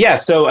 Yeah.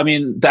 So, I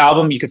mean, the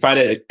album, you can find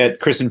it at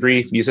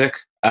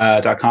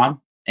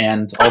chrisandbriemusic.com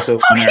and also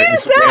on our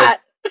Instagram.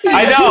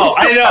 I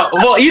know.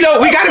 Well, you know,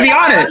 we got to be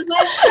on it.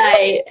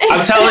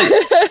 I'm telling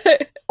you,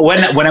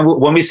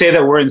 when we say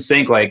that we're in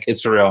sync, like it's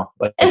for real.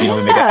 Like, you know,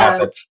 we make it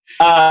happen.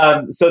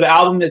 So the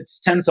album, it's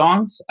 10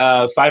 songs,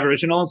 5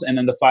 originals, and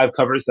then the 5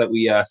 covers that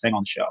we sang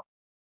on the show.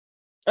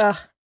 I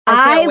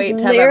can't wait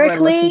to have everyone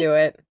listen to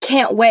it.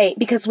 Can't wait,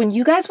 because when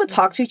you guys would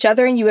talk to each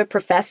other and you would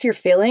profess your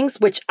feelings,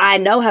 which I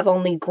know have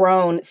only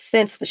grown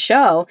since the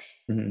show,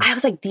 I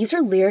was like, these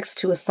are lyrics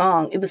to a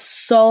song. It was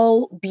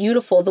so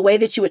beautiful, the way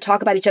that you would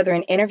talk about each other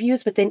in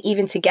interviews, but then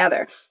even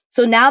together.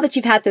 So now that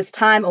you've had this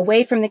time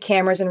away from the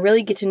cameras and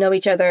really get to know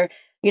each other,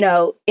 you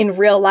know, in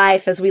real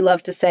life, as we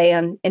love to say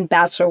in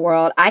Bachelor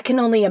World, I can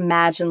only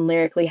imagine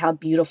lyrically how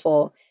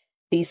beautiful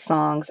these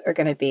songs are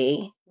going to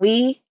be.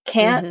 We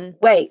can't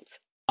wait.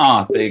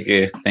 Oh, thank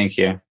you. Thank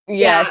you.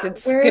 Yes,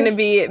 it's going to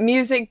be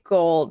music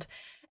gold.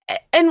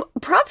 And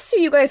props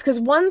to you guys, because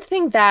one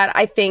thing that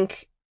I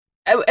think,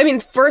 I mean,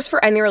 first,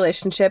 for any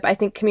relationship, I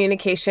think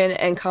communication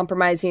and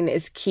compromising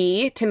is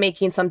key to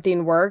making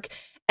something work.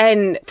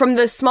 And from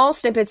the small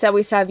snippets that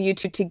we saw of you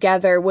two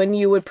together, when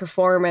you would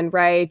perform and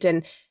write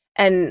and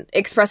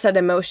express that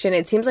emotion,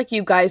 it seems like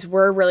you guys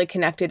were really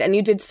connected. And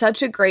you did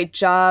such a great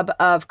job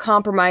of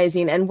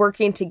compromising and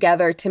working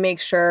together to make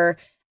sure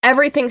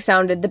everything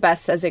sounded the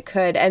best as it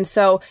could. And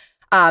so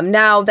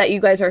now that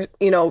you guys are,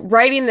 you know,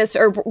 writing this,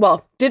 or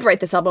well, did write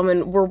this album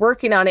and we're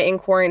working on it in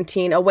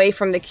quarantine away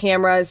from the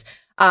cameras,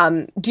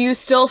 do you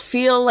still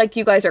feel like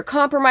you guys are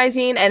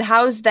compromising? And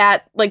how's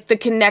that, like, the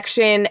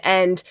connection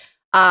and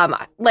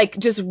like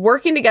just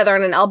working together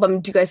on an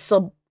album? Do you guys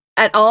still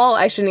at all,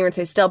 I shouldn't even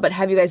say still, but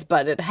have you guys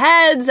butted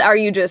heads? Are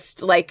you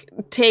just like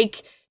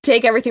take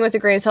everything with a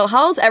grain of salt?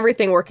 How's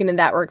everything working in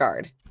that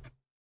regard?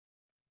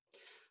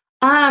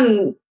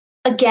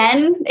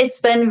 Again, it's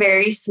been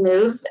very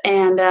smooth,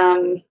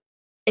 and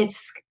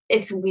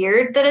it's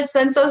weird that it's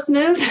been so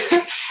smooth,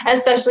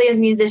 especially as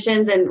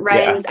musicians and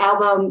writing this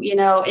album, you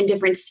know, in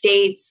different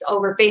states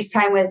over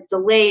FaceTime with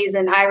delays.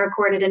 And I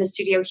recorded in a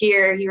studio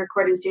here, he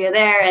recorded in a studio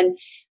there. And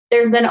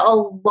there's been a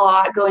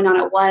lot going on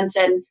at once.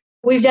 And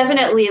we've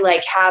definitely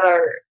like had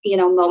our, you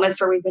know, moments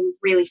where we've been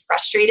really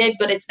frustrated,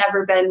 but it's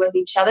never been with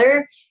each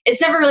other. It's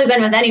never really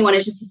been with anyone.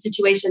 It's just a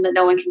situation that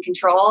no one can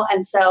control.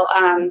 And so,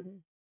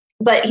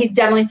 but he's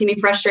definitely seen me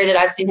frustrated.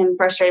 I've seen him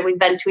frustrated. We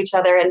vent to each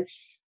other, and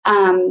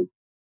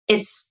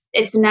it's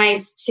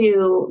nice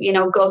to, you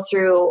know, go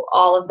through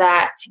all of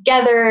that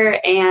together.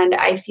 And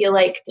I feel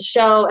like the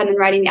show and then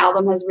writing the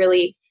album has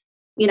really,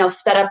 you know,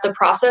 sped up the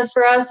process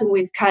for us. And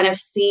we've kind of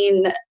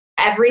seen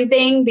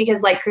everything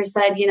because, like Chris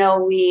said, you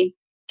know, we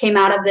came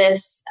out of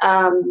this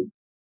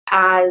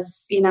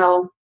as, you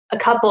know, a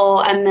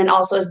couple, and then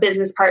also as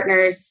business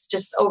partners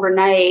just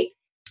overnight.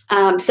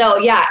 So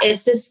yeah,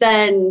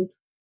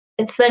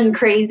 it's been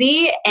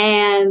crazy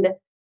and,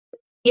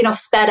 you know,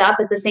 sped up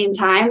at the same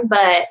time,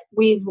 but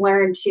we've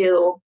learned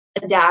to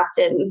adapt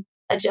and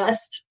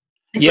adjust.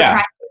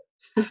 Yeah.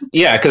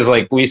 Yeah. Cause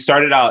like we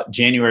started out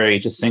January,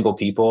 just single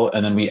people.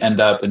 And then we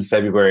end up in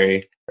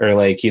February or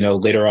like, you know,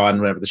 later on,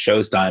 whenever the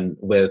show's done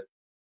with,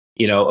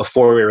 you know, a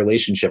 4-way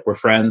relationship. We're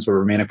friends, we're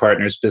romantic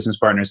partners, business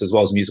partners, as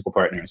well as musical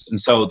partners. And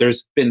so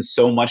there's been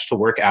so much to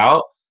work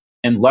out.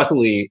 And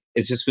luckily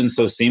it's just been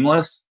so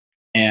seamless.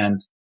 And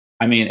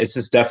I mean, it's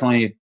just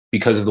definitely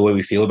because of the way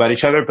we feel about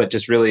each other, but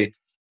just really,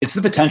 it's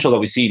the potential that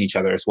we see in each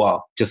other as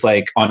well. Just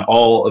like on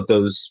all of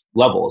those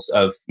levels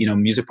of, you know,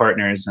 music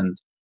partners, and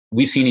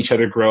we've seen each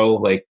other grow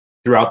like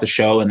throughout the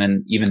show. And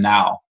then even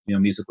now, you know,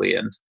 musically,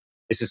 and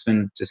it's just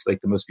been just like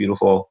the most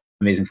beautiful,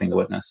 amazing thing to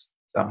witness.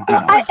 So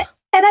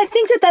I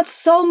think that that's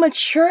so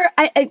mature.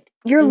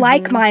 You're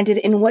like-minded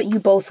in what you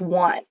both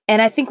want.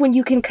 And I think when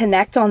you can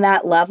connect on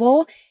that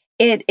level,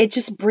 it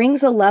just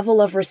brings a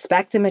level of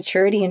respect and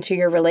maturity into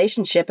your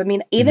relationship. I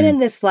mean, even in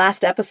this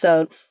last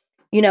episode,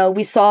 you know,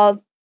 we saw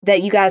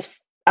that you guys,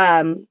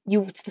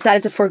 you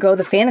decided to forego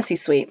the fantasy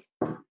suite.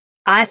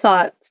 I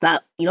thought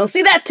you don't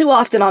see that too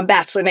often on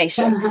Bachelor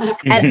Nation.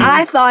 And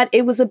I thought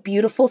it was a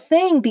beautiful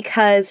thing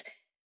because,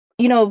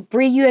 you know,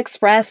 Brie, you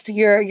expressed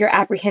your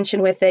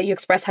apprehension with it. You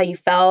expressed how you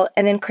felt.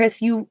 And then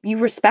Chris, you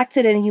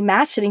respected it and you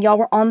matched it and y'all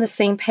were on the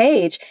same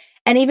page.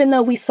 And even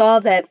though we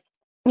saw that,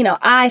 you know,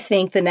 I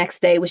think the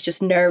next day was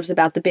just nerves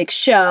about the big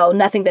show,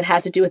 nothing that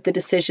had to do with the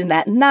decision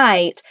that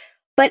night.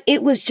 But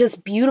it was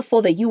just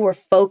beautiful that you were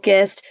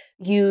focused.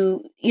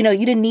 You know,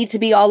 you didn't need to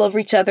be all over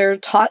each other.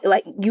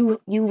 Like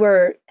you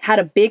had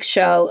a big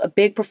show, a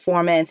big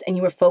performance, and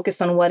you were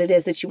focused on what it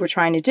is that you were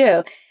trying to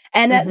do.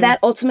 And that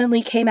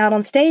ultimately came out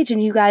on stage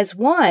and you guys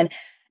won.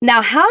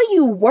 Now, how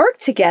you work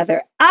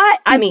together,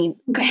 I mean,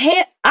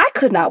 I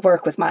could not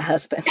work with my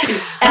husband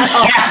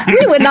at all.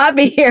 We would not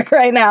be here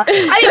right now.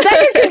 I mean,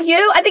 Becca, could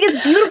you? I think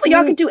it's beautiful.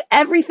 Y'all can do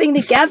everything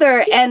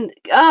together. And,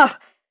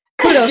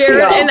 Kudos to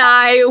Garrett y'all. and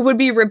I would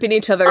be ripping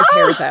each other's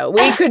hairs out.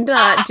 We could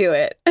not do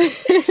it.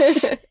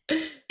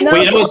 No,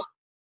 Well,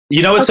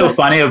 you know what's so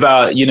funny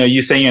about,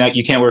 you saying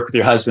you can't work with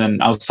your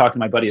husband. I was talking to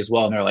my buddy as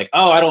well, and they're like,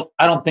 "Oh,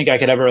 I don't think I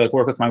could ever like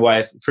work with my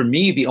wife." For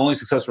me, the only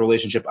successful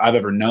relationship I've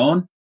ever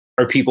known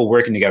are people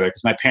working together,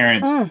 because my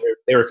parents,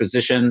 they were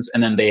physicians,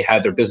 and then they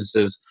had their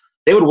businesses.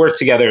 They would work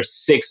together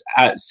 6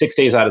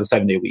 days out of the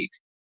 7-day week.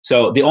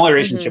 So the only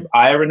relationship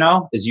I ever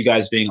know is you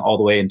guys being all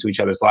the way into each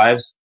other's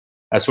lives.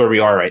 That's where we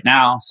are right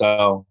now.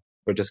 So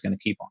we're just going to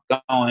keep on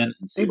going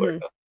and see where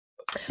it goes.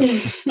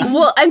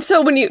 Well, and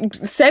so when you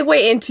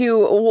segue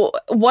into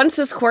once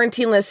this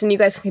quarantine lifts and you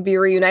guys can be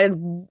reunited,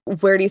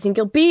 where do you think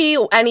you'll be?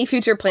 Any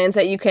future plans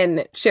that you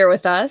can share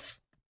with us?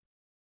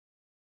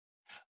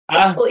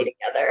 Hopefully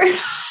together.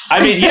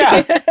 I mean,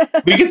 yeah,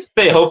 we could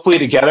stay hopefully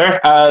together.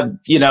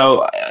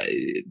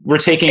 We're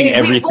taking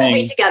everything. We will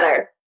be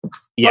together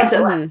once it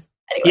lifts.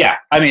 Anyway. Yeah,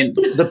 I mean,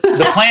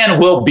 the plan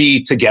will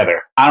be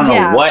together. I don't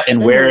know what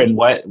and where and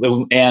what.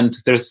 And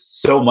there's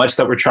so much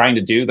that we're trying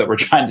to do that we're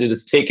trying to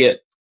just take it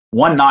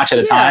one notch at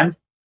a time.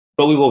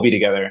 But we will be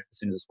together as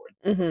soon as it's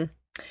working.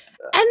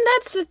 And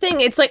that's the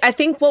thing. It's like, I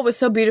think what was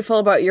so beautiful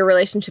about your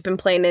relationship and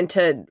playing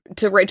into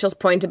Rachel's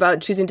point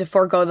about choosing to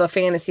forego the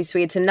fantasy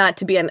suites and not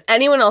to be on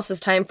anyone else's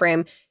time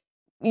frame.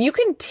 You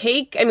can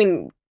take, I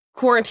mean,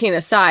 quarantine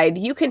aside,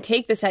 you can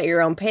take this at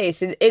your own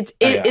pace. It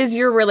is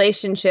your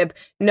relationship.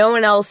 No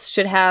one else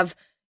should have,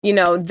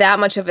 that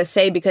much of a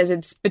say because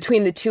it's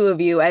between the two of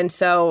you. And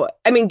so,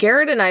 I mean,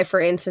 Garrett and I, for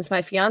instance,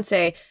 my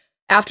fiance,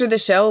 after the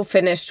show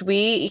finished,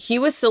 he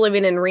was still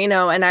living in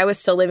Reno and I was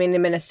still living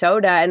in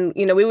Minnesota. And,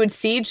 we would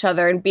see each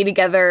other and be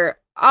together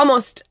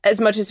almost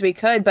as much as we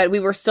could, but we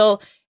were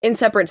still in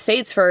separate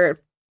states for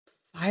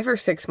 5 or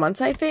 6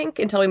 months, I think,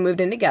 until we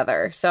moved in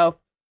together. So,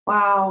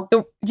 wow.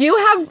 You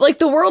have,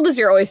 the world is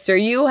your oyster.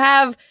 You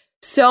have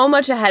so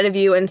much ahead of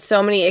you and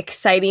so many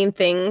exciting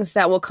things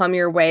that will come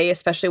your way,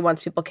 especially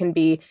once people can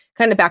be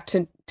kind of back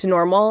to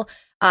normal.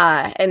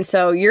 And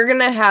so you're going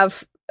to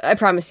have, I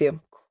promise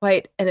you,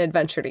 quite an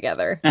adventure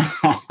together.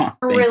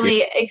 We're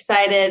really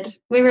excited.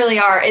 We really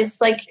are.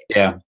 It's like,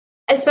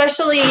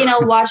 especially,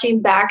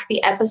 watching back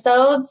the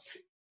episodes,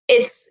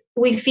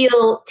 we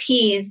feel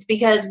teased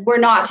because we're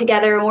not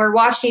together and we're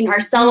watching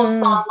ourselves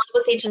fall in love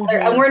with each other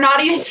and we're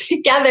not even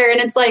together. And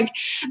it's like,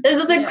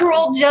 this is a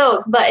cruel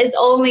joke, but it's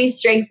only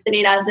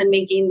strengthening us and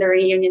making the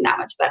reunion that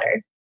much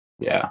better.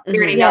 Yeah. He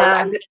already knows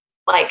I'm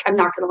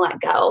not going to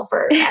let go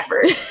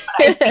forever.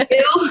 I see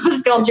you. I'm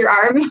just going to hold your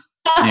arm.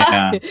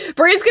 Yeah.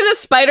 Bree's gonna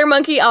spider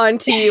monkey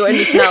onto you and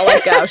just not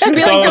let go. She'll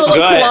be like your little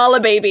koala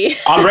baby.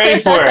 I'm ready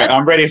for it.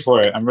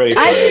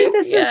 I think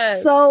this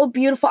is so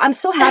beautiful. I'm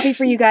so happy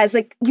for you guys.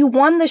 Like, you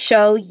won the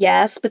show,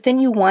 yes, but then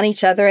you won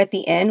each other at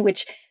the end,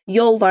 which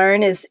you'll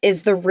learn is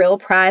the real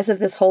prize of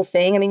this whole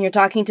thing. I mean, you're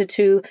talking to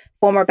 2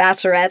 former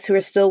bachelorettes who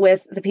are still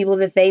with the people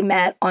that they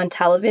met on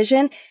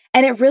television.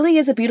 And it really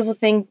is a beautiful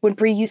thing when,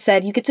 Bree, you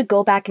said you get to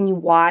go back and you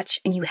watch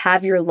and you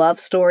have your love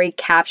story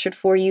captured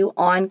for you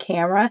on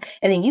camera.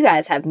 And then you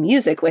guys have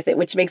music with it,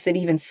 which makes it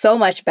even so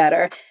much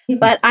better.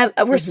 But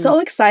we're so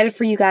excited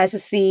for you guys to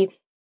see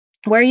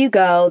where you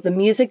go, the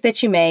music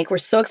that you make. We're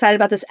so excited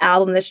about this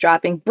album that's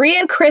dropping.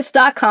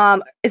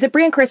 BreeandChris.com. Is it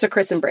Bree and Chris or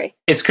Chris and Bree?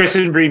 It's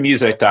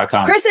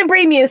ChrisandBreeMusic.com. Chris and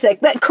Bree Music.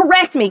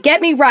 Correct me.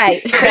 Get me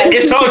right.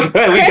 It's all good.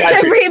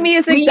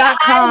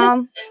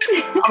 ChrisandBreeMusic.com.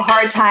 A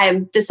hard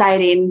time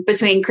deciding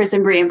between Chris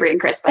and Bree and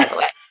Chris, by the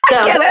way. So,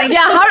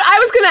 I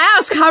was going to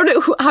ask,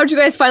 how'd you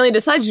guys finally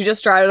decide? Did you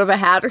just draw it out of a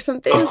hat or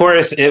something? Of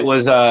course, it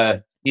was,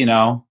 our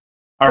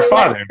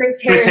father,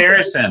 Chris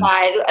Harrison. We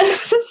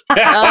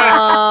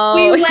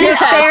went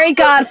fairy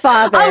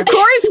godfather. Of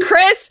course,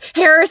 Chris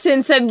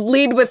Harrison said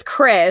lead with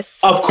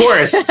Chris. Of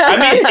course. I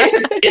mean,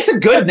 it's a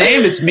good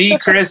name. It's me,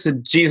 Chris,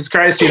 and Jesus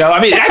Christ. I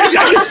mean, I'm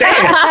just saying.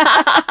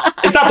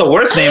 It's not the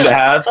worst name to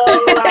have.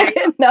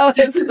 No,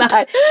 it's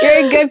not. You're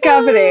in good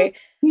company.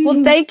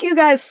 Well, thank you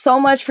guys so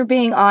much for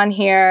being on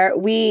here.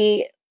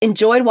 We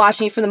enjoyed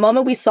watching you. From the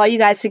moment we saw you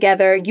guys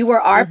together, you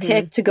were our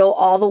pick to go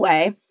all the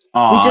way.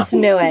 Aww. We just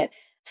knew it.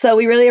 So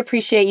we really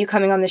appreciate you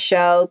coming on the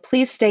show.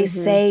 Please stay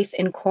safe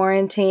in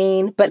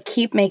quarantine, but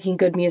keep making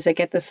good music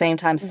at the same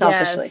time,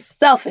 selfishly. Yes.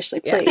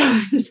 Selfishly,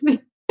 please.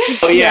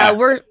 Oh, yeah.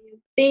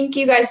 Thank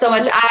you guys so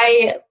much.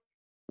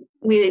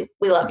 We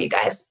love you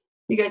guys.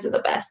 You guys are the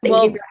best.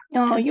 Thank you.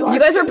 You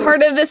guys are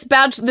part of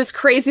this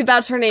crazy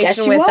Bachelor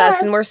Nation with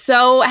us, and we're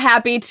so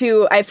happy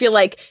to, I feel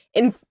like,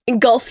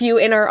 engulf you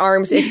in our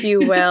arms, if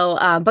you will.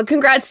 But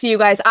congrats to you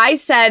guys. I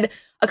said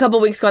a couple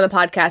weeks ago on the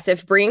podcast,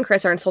 if Bree and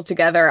Chris aren't still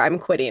together, I'm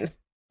quitting.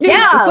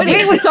 Yeah, so I'm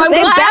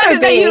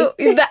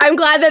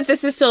glad that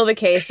this is still the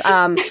case.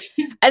 And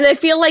I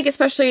feel like,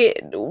 especially,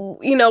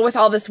 with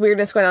all this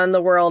weirdness going on in the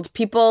world,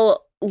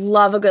 people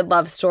love a good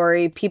love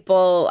story.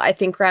 People, I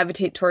think,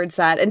 gravitate towards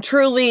that. And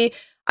truly,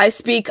 I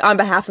speak on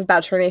behalf of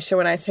Bachelor Nation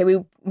when I say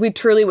we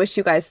truly wish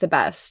you guys the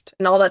best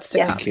and all that's to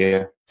come. Thank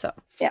you. So,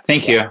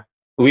 Thank you.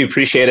 We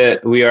appreciate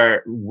it. We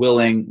are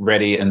willing,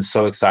 ready, and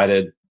so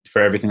excited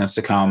for everything that's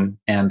to come.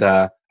 And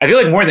I I feel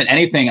like more than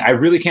anything, I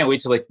really can't wait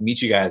to like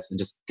meet you guys and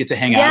just get to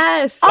hang out.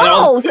 Yes.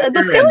 Oh,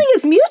 the feeling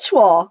is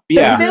mutual.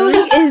 Yeah. The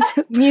feeling is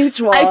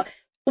mutual.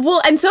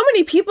 Well, and so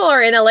many people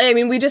are in LA. I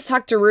mean, we just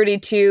talked to Rudi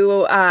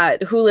too,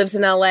 who lives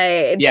in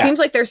LA. It seems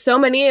like there's so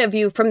many of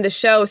you from the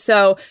show.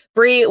 So,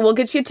 Brie, we'll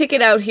get you a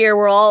ticket out here.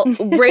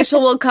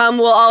 Rachel will come.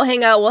 We'll all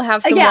hang out. We'll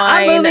have some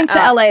wine. I'm moving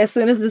to LA as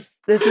soon as this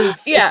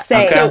is safe.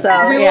 Okay.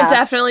 So we will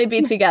definitely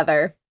be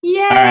together. Yay!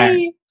 All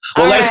right.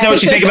 Well, let us know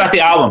what you think about the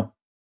album.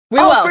 We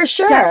will. For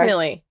sure.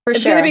 Definitely.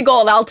 It's going to be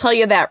gold. I'll tell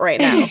you that right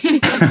now.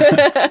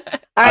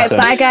 All right.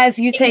 Bye, guys.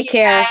 You take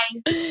care.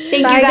 Thank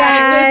you, Bye,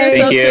 guys. They're so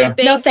Thank you.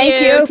 sweet.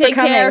 Thank you Take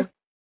for coming. care.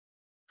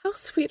 How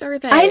sweet are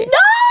they? I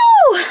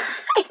know.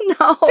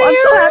 I'm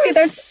so happy.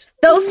 There's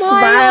those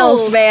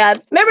smiles,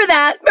 man. Remember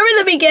that?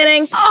 Remember the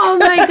beginning? Oh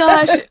my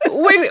gosh.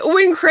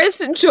 When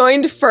Chris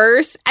joined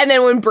first and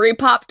then when Brie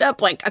popped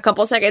up like a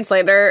couple seconds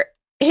later,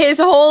 his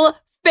whole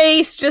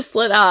face just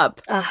lit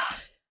up.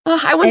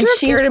 I wonder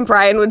if Garrett and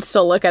Brian would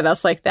still look at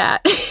us like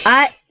that.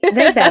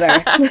 They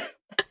better.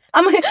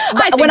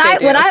 When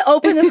I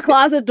open this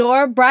closet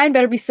door, Brian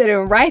better be sitting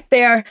right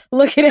there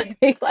looking at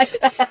me like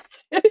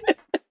that.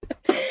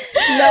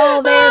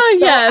 No,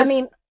 I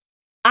mean,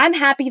 I'm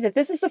happy that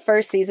this is the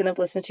first season of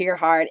Listen to Your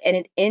Heart, and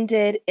it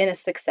ended in a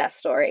success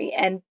story.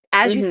 And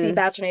as you see,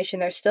 Bachelor Nation,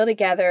 they're still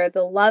together.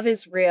 The love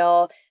is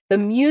real. The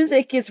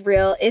music is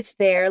real. It's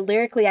there.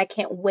 Lyrically, I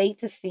can't wait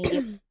to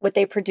see what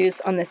they produce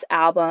on this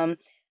album.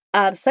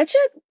 Such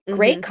a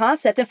great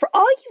concept. And for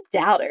all you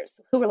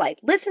doubters who were like,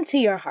 listen to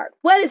your heart.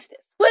 What is this?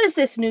 What is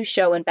this new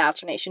show in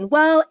Bachelor Nation?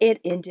 Well,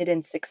 it ended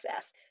in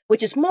success,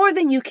 which is more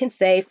than you can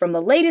say from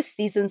the latest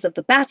seasons of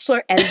The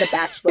Bachelor and The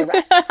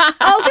Bachelorette.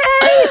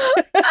 Okay?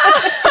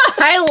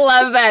 I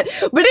love that.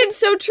 But it's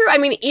so true. I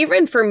mean,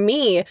 even for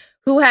me,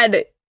 who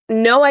had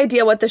no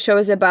idea what the show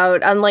is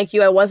about, unlike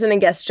you, I wasn't a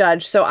guest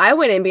judge. So I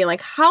went in being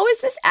like, how is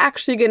this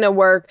actually going to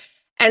work?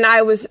 And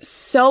I was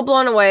so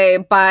blown away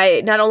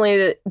by not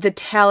only the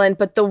talent,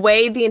 but the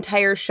way the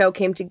entire show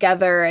came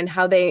together and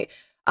how they,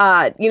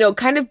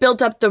 kind of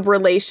built up the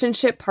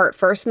relationship part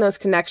first and those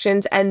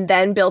connections, and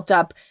then built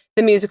up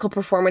the musical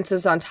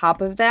performances on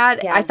top of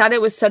that. Yeah. I thought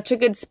it was such a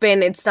good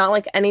spin. It's not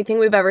like anything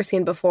we've ever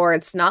seen before.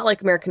 It's not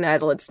like American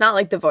Idol. It's not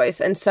like The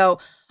Voice. And so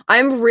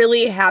I'm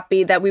really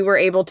happy that we were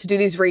able to do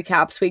these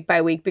recaps week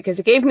by week because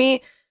it gave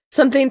me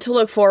something to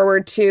look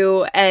forward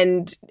to.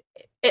 And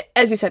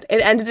as you said,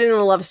 it ended in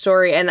a love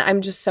story, and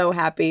I'm just so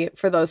happy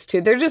for those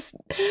two. They're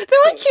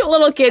like cute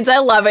little kids. I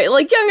love it.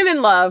 Like young and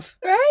in love.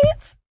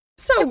 Right?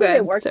 So good.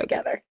 They work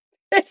together.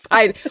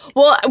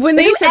 When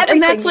they said,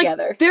 and that's like,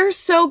 together. They're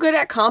so good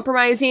at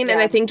compromising and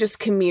I think just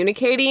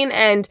communicating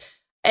and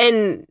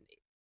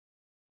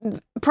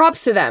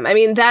props to them. I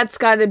mean,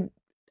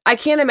 I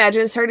can't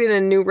imagine starting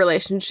a new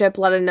relationship,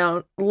 let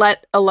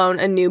alone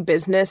a new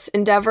business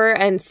endeavor.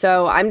 And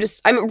so I'm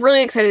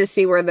really excited to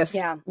see where this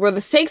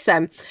takes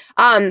them.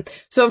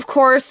 So of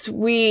course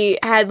we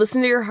had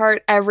Listen to Your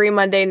Heart every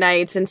Monday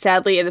nights, and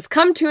sadly it has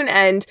come to an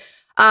end.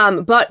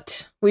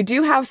 But we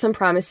do have some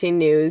promising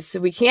news.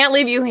 We can't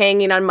leave you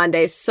hanging on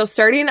Mondays. So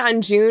starting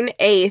on June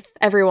 8th,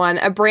 everyone,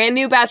 a brand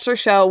new Bachelor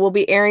show will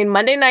be airing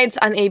Monday nights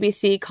on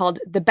ABC called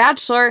The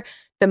Bachelor,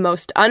 the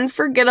most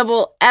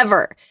unforgettable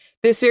ever.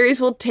 This series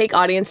will take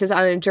audiences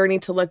on a journey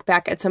to look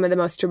back at some of the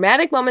most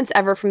dramatic moments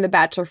ever from the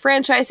Bachelor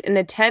franchise in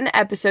a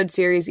 10-episode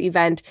series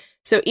event.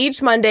 So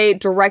each Monday,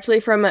 directly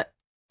from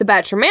the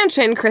Bachelor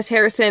Mansion, Chris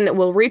Harrison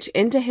will reach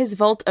into his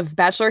vault of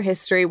Bachelor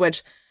history,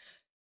 which,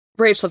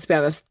 Rach, let's be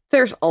honest,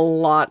 there's a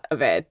lot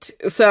of it.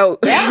 So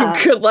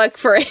good luck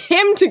for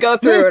him to go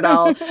through it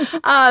all.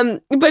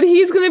 But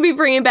he's going to be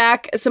bringing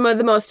back some of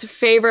the most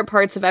favorite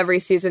parts of every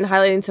season,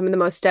 highlighting some of the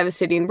most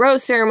devastating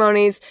rose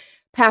ceremonies,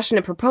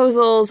 passionate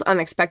proposals,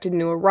 unexpected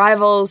new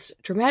arrivals,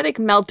 dramatic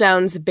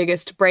meltdowns,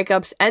 biggest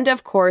breakups, and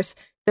of course,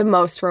 the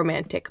most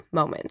romantic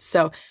moments.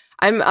 So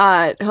I'm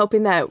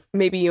hoping that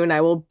maybe you and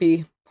I will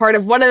be part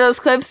of one of those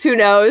clips. Who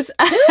knows?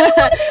 Part of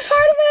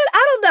it?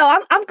 I don't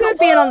know. I'm good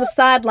being on the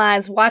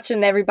sidelines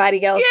watching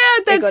everybody else.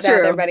 Yeah, that's true.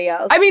 Everybody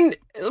else. I mean,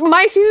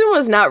 my season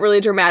was not really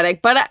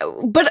dramatic, but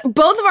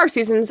both of our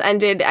seasons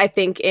ended, I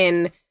think,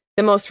 in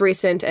the most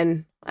recent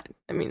and,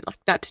 I mean, like,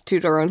 not to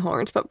toot our own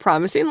horns, but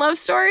promising love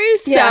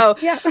stories. Yeah,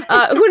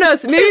 so who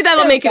knows? Maybe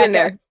that'll make it in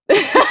there.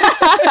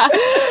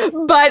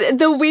 But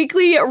the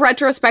weekly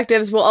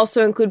retrospectives will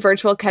also include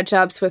virtual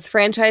catch-ups with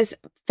franchise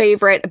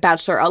favorite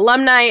Bachelor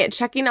alumni,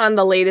 checking on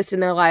the latest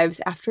in their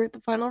lives after the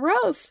final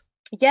rose.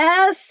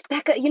 Yes,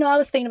 Becca, I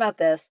was thinking about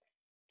this.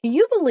 Can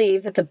you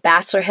believe that The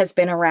Bachelor has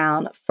been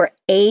around for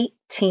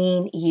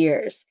 18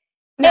 years?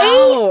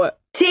 No.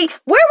 18.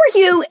 Where were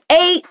you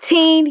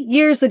 18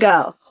 years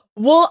ago?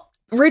 Well,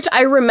 Rich,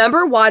 I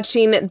remember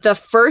watching the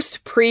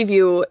first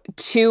preview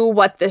to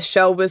what this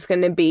show was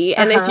going to be.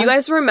 And if you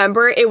guys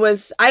remember, it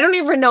was, I don't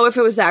even know if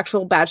it was the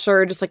actual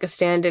Bachelor or just like a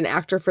stand-in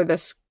actor for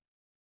this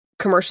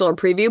commercial or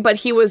preview, but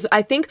he was,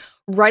 I think,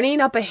 running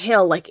up a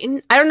hill, I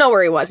don't know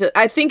where he was.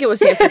 I think it was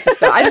San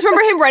Francisco. I just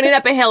remember him running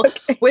up a hill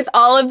with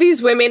all of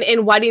these women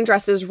in wedding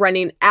dresses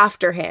running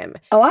after him.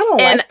 Oh, I don't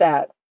like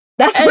that.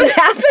 That's what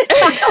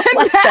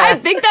happened. I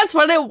think that's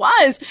what it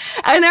was.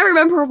 And I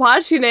remember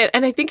watching it,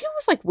 and I think it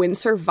was like when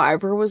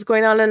Survivor was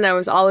going on, and I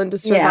was all into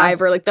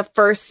Survivor, like the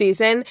first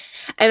season.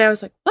 And I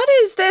was like, what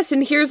is this?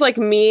 And here's like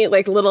me,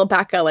 like little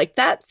Becca, like,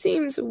 that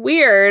seems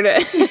weird.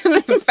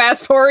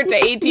 Fast forward to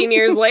 18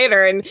 years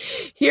later, and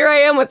here I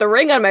am with the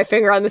ring on my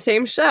finger on the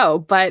same show.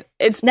 But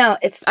it's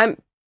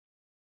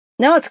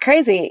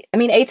crazy. I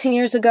mean, 18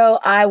 years ago,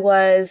 I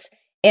was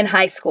in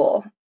high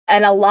school.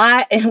 And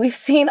we've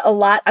seen a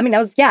lot. I mean, I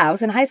was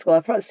in high school. I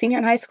was a senior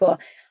in high school.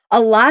 A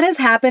lot has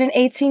happened in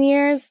 18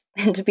 years.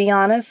 And to be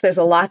honest, there's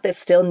a lot that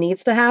still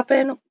needs to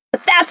happen.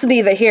 But that's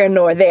neither here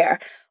nor there.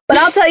 But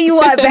I'll tell you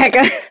what,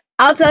 Becca,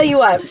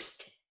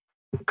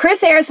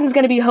 Chris Harrison's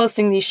going to be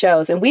hosting these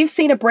shows. And we've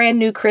seen a brand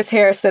new Chris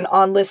Harrison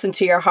on Listen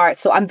to Your Heart.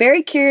 So I'm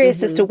very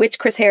curious as to which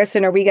Chris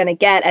Harrison are we going to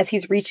get as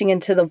he's reaching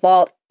into the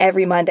vault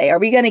every Monday. Are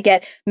we going to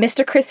get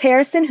Mr. Chris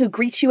Harrison who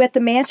greets you at the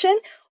mansion?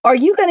 Are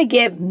you going to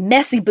give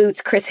Messy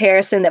Boots Chris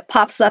Harrison that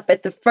pops up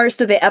at the first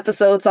of the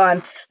episodes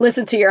on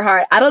Listen to Your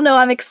Heart? I don't know.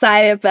 I'm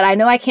excited, but I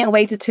know I can't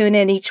wait to tune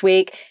in each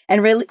week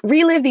and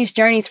relive these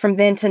journeys from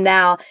then to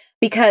now.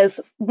 Because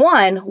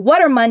one,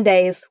 what are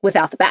Mondays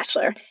without The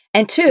Bachelor?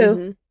 And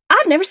two,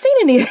 I've never seen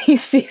any of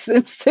these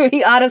seasons, to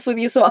be honest with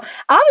you. So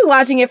I'll be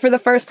watching it for the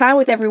first time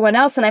with everyone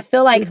else. And I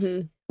feel like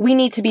we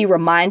need to be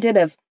reminded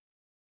of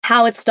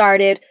how it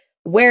started,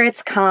 where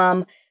it's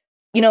come,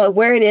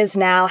 where it is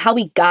now, how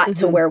we got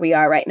to where we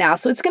are right now.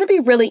 So it's going to be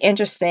really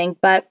interesting.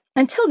 But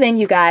until then,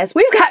 you guys,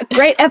 we've got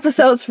great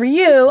episodes for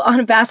you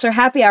on Bachelor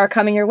Happy Hour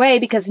coming your way,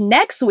 because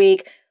next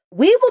week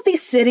we will be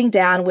sitting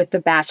down with the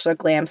Bachelor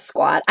Glam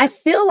Squad. I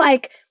feel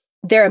like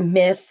they're a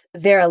myth.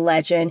 They're a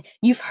legend.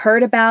 You've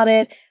heard about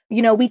it.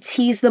 We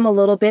tease them a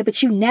little bit,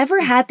 but you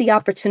never had the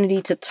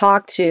opportunity to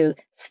talk to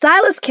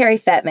stylist Carrie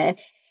Fettman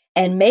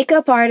and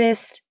makeup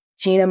artist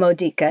Gina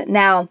Modica.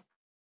 Now,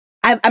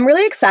 I'm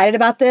really excited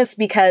about this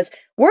because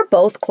we're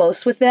both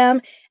close with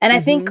them. And I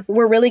think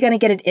we're really going to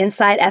get an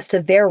insight as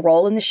to their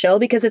role in the show,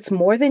 because it's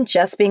more than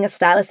just being a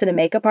stylist and a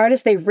makeup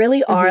artist. They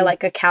really are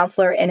like a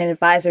counselor and an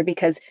advisor,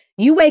 because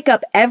you wake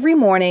up every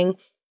morning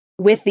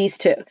with these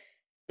two.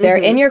 They're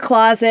in your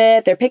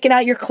closet. They're picking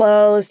out your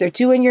clothes. They're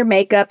doing your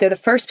makeup. They're the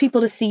first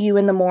people to see you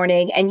in the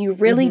morning. And you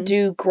really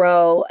do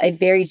grow a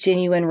very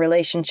genuine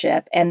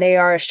relationship. And they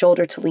are a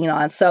shoulder to lean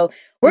on. So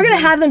we're going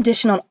to have them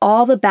dishing on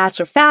all the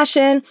Bachelor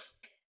fashion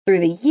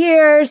through the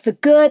years, the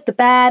good, the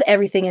bad,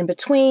 everything in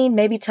between,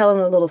 maybe telling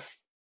a little...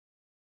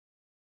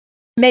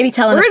 We're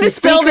going to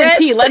spill the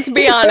tea, let's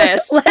be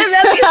honest.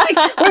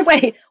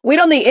 Wait, we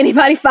don't need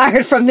anybody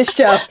fired from this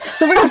show.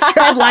 So we're going to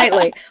tread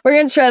lightly.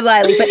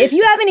 But if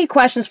you have any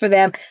questions for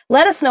them,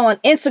 let us know on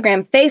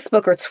Instagram,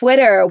 Facebook, or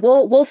Twitter.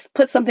 We'll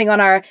put something on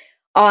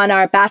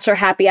our Bachelor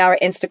Happy Hour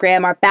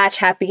Instagram, our Batch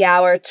Happy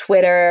Hour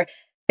Twitter,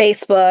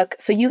 Facebook,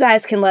 so you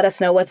guys can let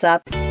us know what's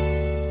up.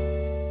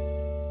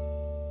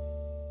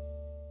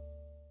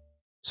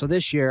 So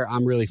this year,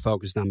 I'm really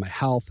focused on my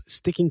health,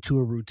 sticking to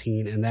a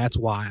routine, and that's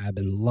why I've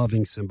been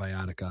loving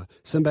Symbiotica.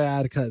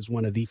 Symbiotica is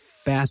one of the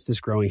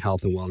fastest growing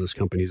health and wellness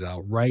companies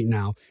out right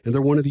now, and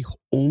they're one of the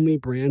only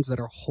brands that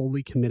are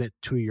wholly committed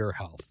to your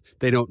health.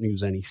 They don't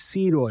use any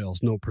seed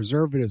oils, no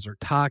preservatives or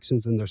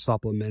toxins in their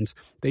supplements.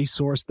 They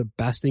source the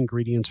best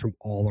ingredients from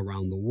all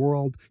around the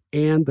world,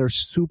 and they're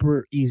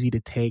super easy to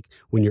take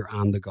when you're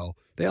on the go.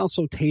 They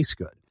also taste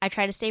good. I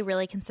try to stay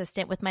really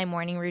consistent with my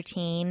morning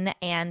routine,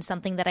 and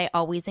something that I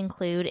always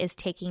include is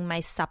taking my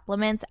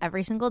supplements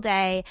every single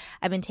day.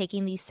 I've been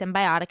taking these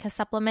Symbiotica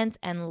supplements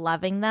and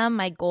loving them.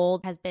 My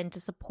goal has been to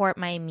support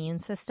my immune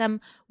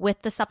system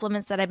with the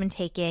supplements that I've been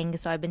taking.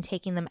 So I've been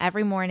taking them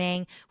every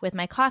morning with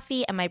my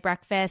coffee and my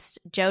breakfast.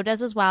 Joe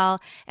does as well,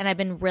 and I've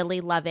been really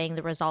loving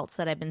the results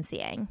that I've been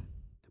seeing.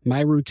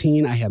 My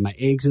routine, I have my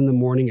eggs in the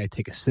morning, I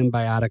take a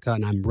Symbiotica,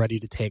 and I'm ready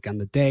to take on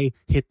the day,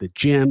 hit the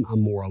gym,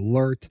 I'm more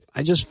alert.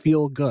 I just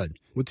feel good.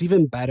 What's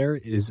even better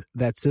is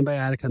that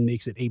Symbiotica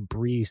makes it a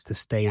breeze to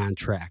stay on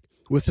track.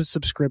 With a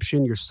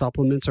subscription, your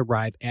supplements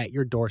arrive at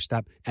your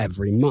doorstep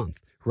every month.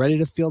 Ready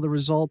to feel the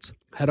results?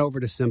 Head over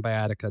to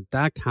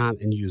Symbiotica.com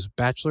and use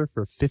Bachelor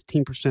for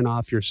 15%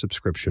 off your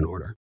subscription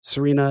order.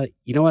 Serena,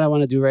 you know what I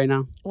want to do right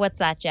now? What's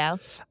that, Joe?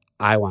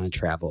 I want to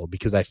travel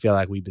because I feel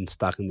like we've been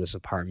stuck in this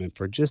apartment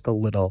for just a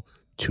little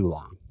too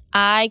long.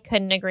 I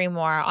couldn't agree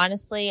more.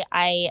 Honestly,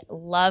 I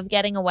love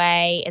getting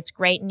away. It's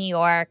great in New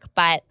York,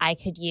 but I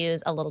could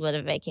use a little bit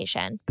of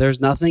vacation. There's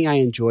nothing I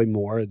enjoy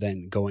more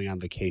than going on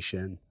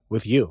vacation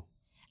with you.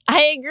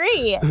 I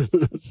agree.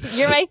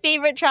 You're my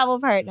favorite travel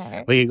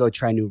partner. We can go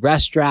try new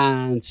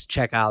restaurants,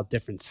 check out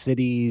different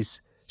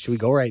cities. Should we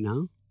go right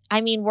now? I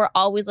mean, we're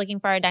always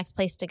looking for our next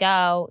place to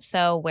go.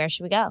 So where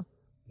should we go?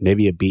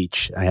 Maybe a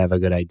beach. I have a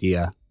good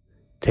idea.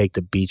 take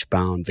the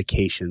Beachbound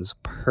Vacations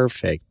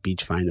Perfect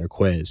Beach Finder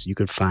quiz. You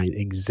can find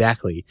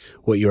exactly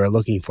what you are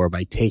looking for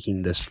by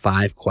taking this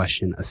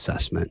 5-question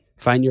assessment.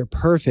 Find your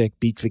perfect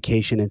beach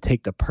vacation and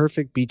take the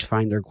Perfect Beach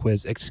Finder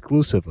quiz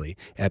exclusively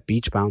at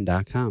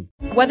beachbound.com.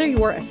 Whether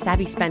you're a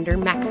savvy spender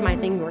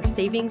maximizing your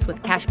savings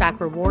with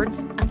cashback rewards,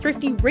 a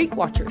thrifty rate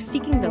watcher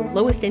seeking the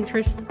lowest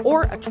interest,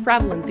 or a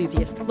travel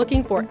enthusiast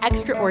looking for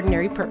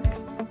extraordinary perks,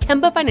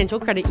 Kemba Financial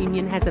Credit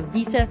Union has a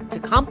visa to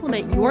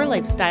complement your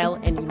lifestyle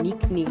and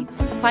unique needs.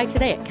 Apply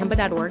today at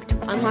Kemba.org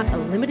to unlock a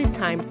limited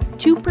time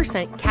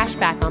 2% cash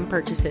back on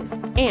purchases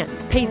and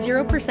pay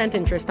 0%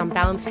 interest on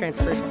balance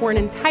transfers for an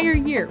entire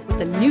year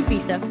with a new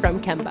visa from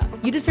Kemba.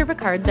 You deserve a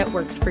card that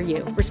works for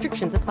you.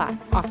 Restrictions apply.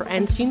 Offer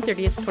ends June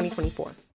 30th, 2024.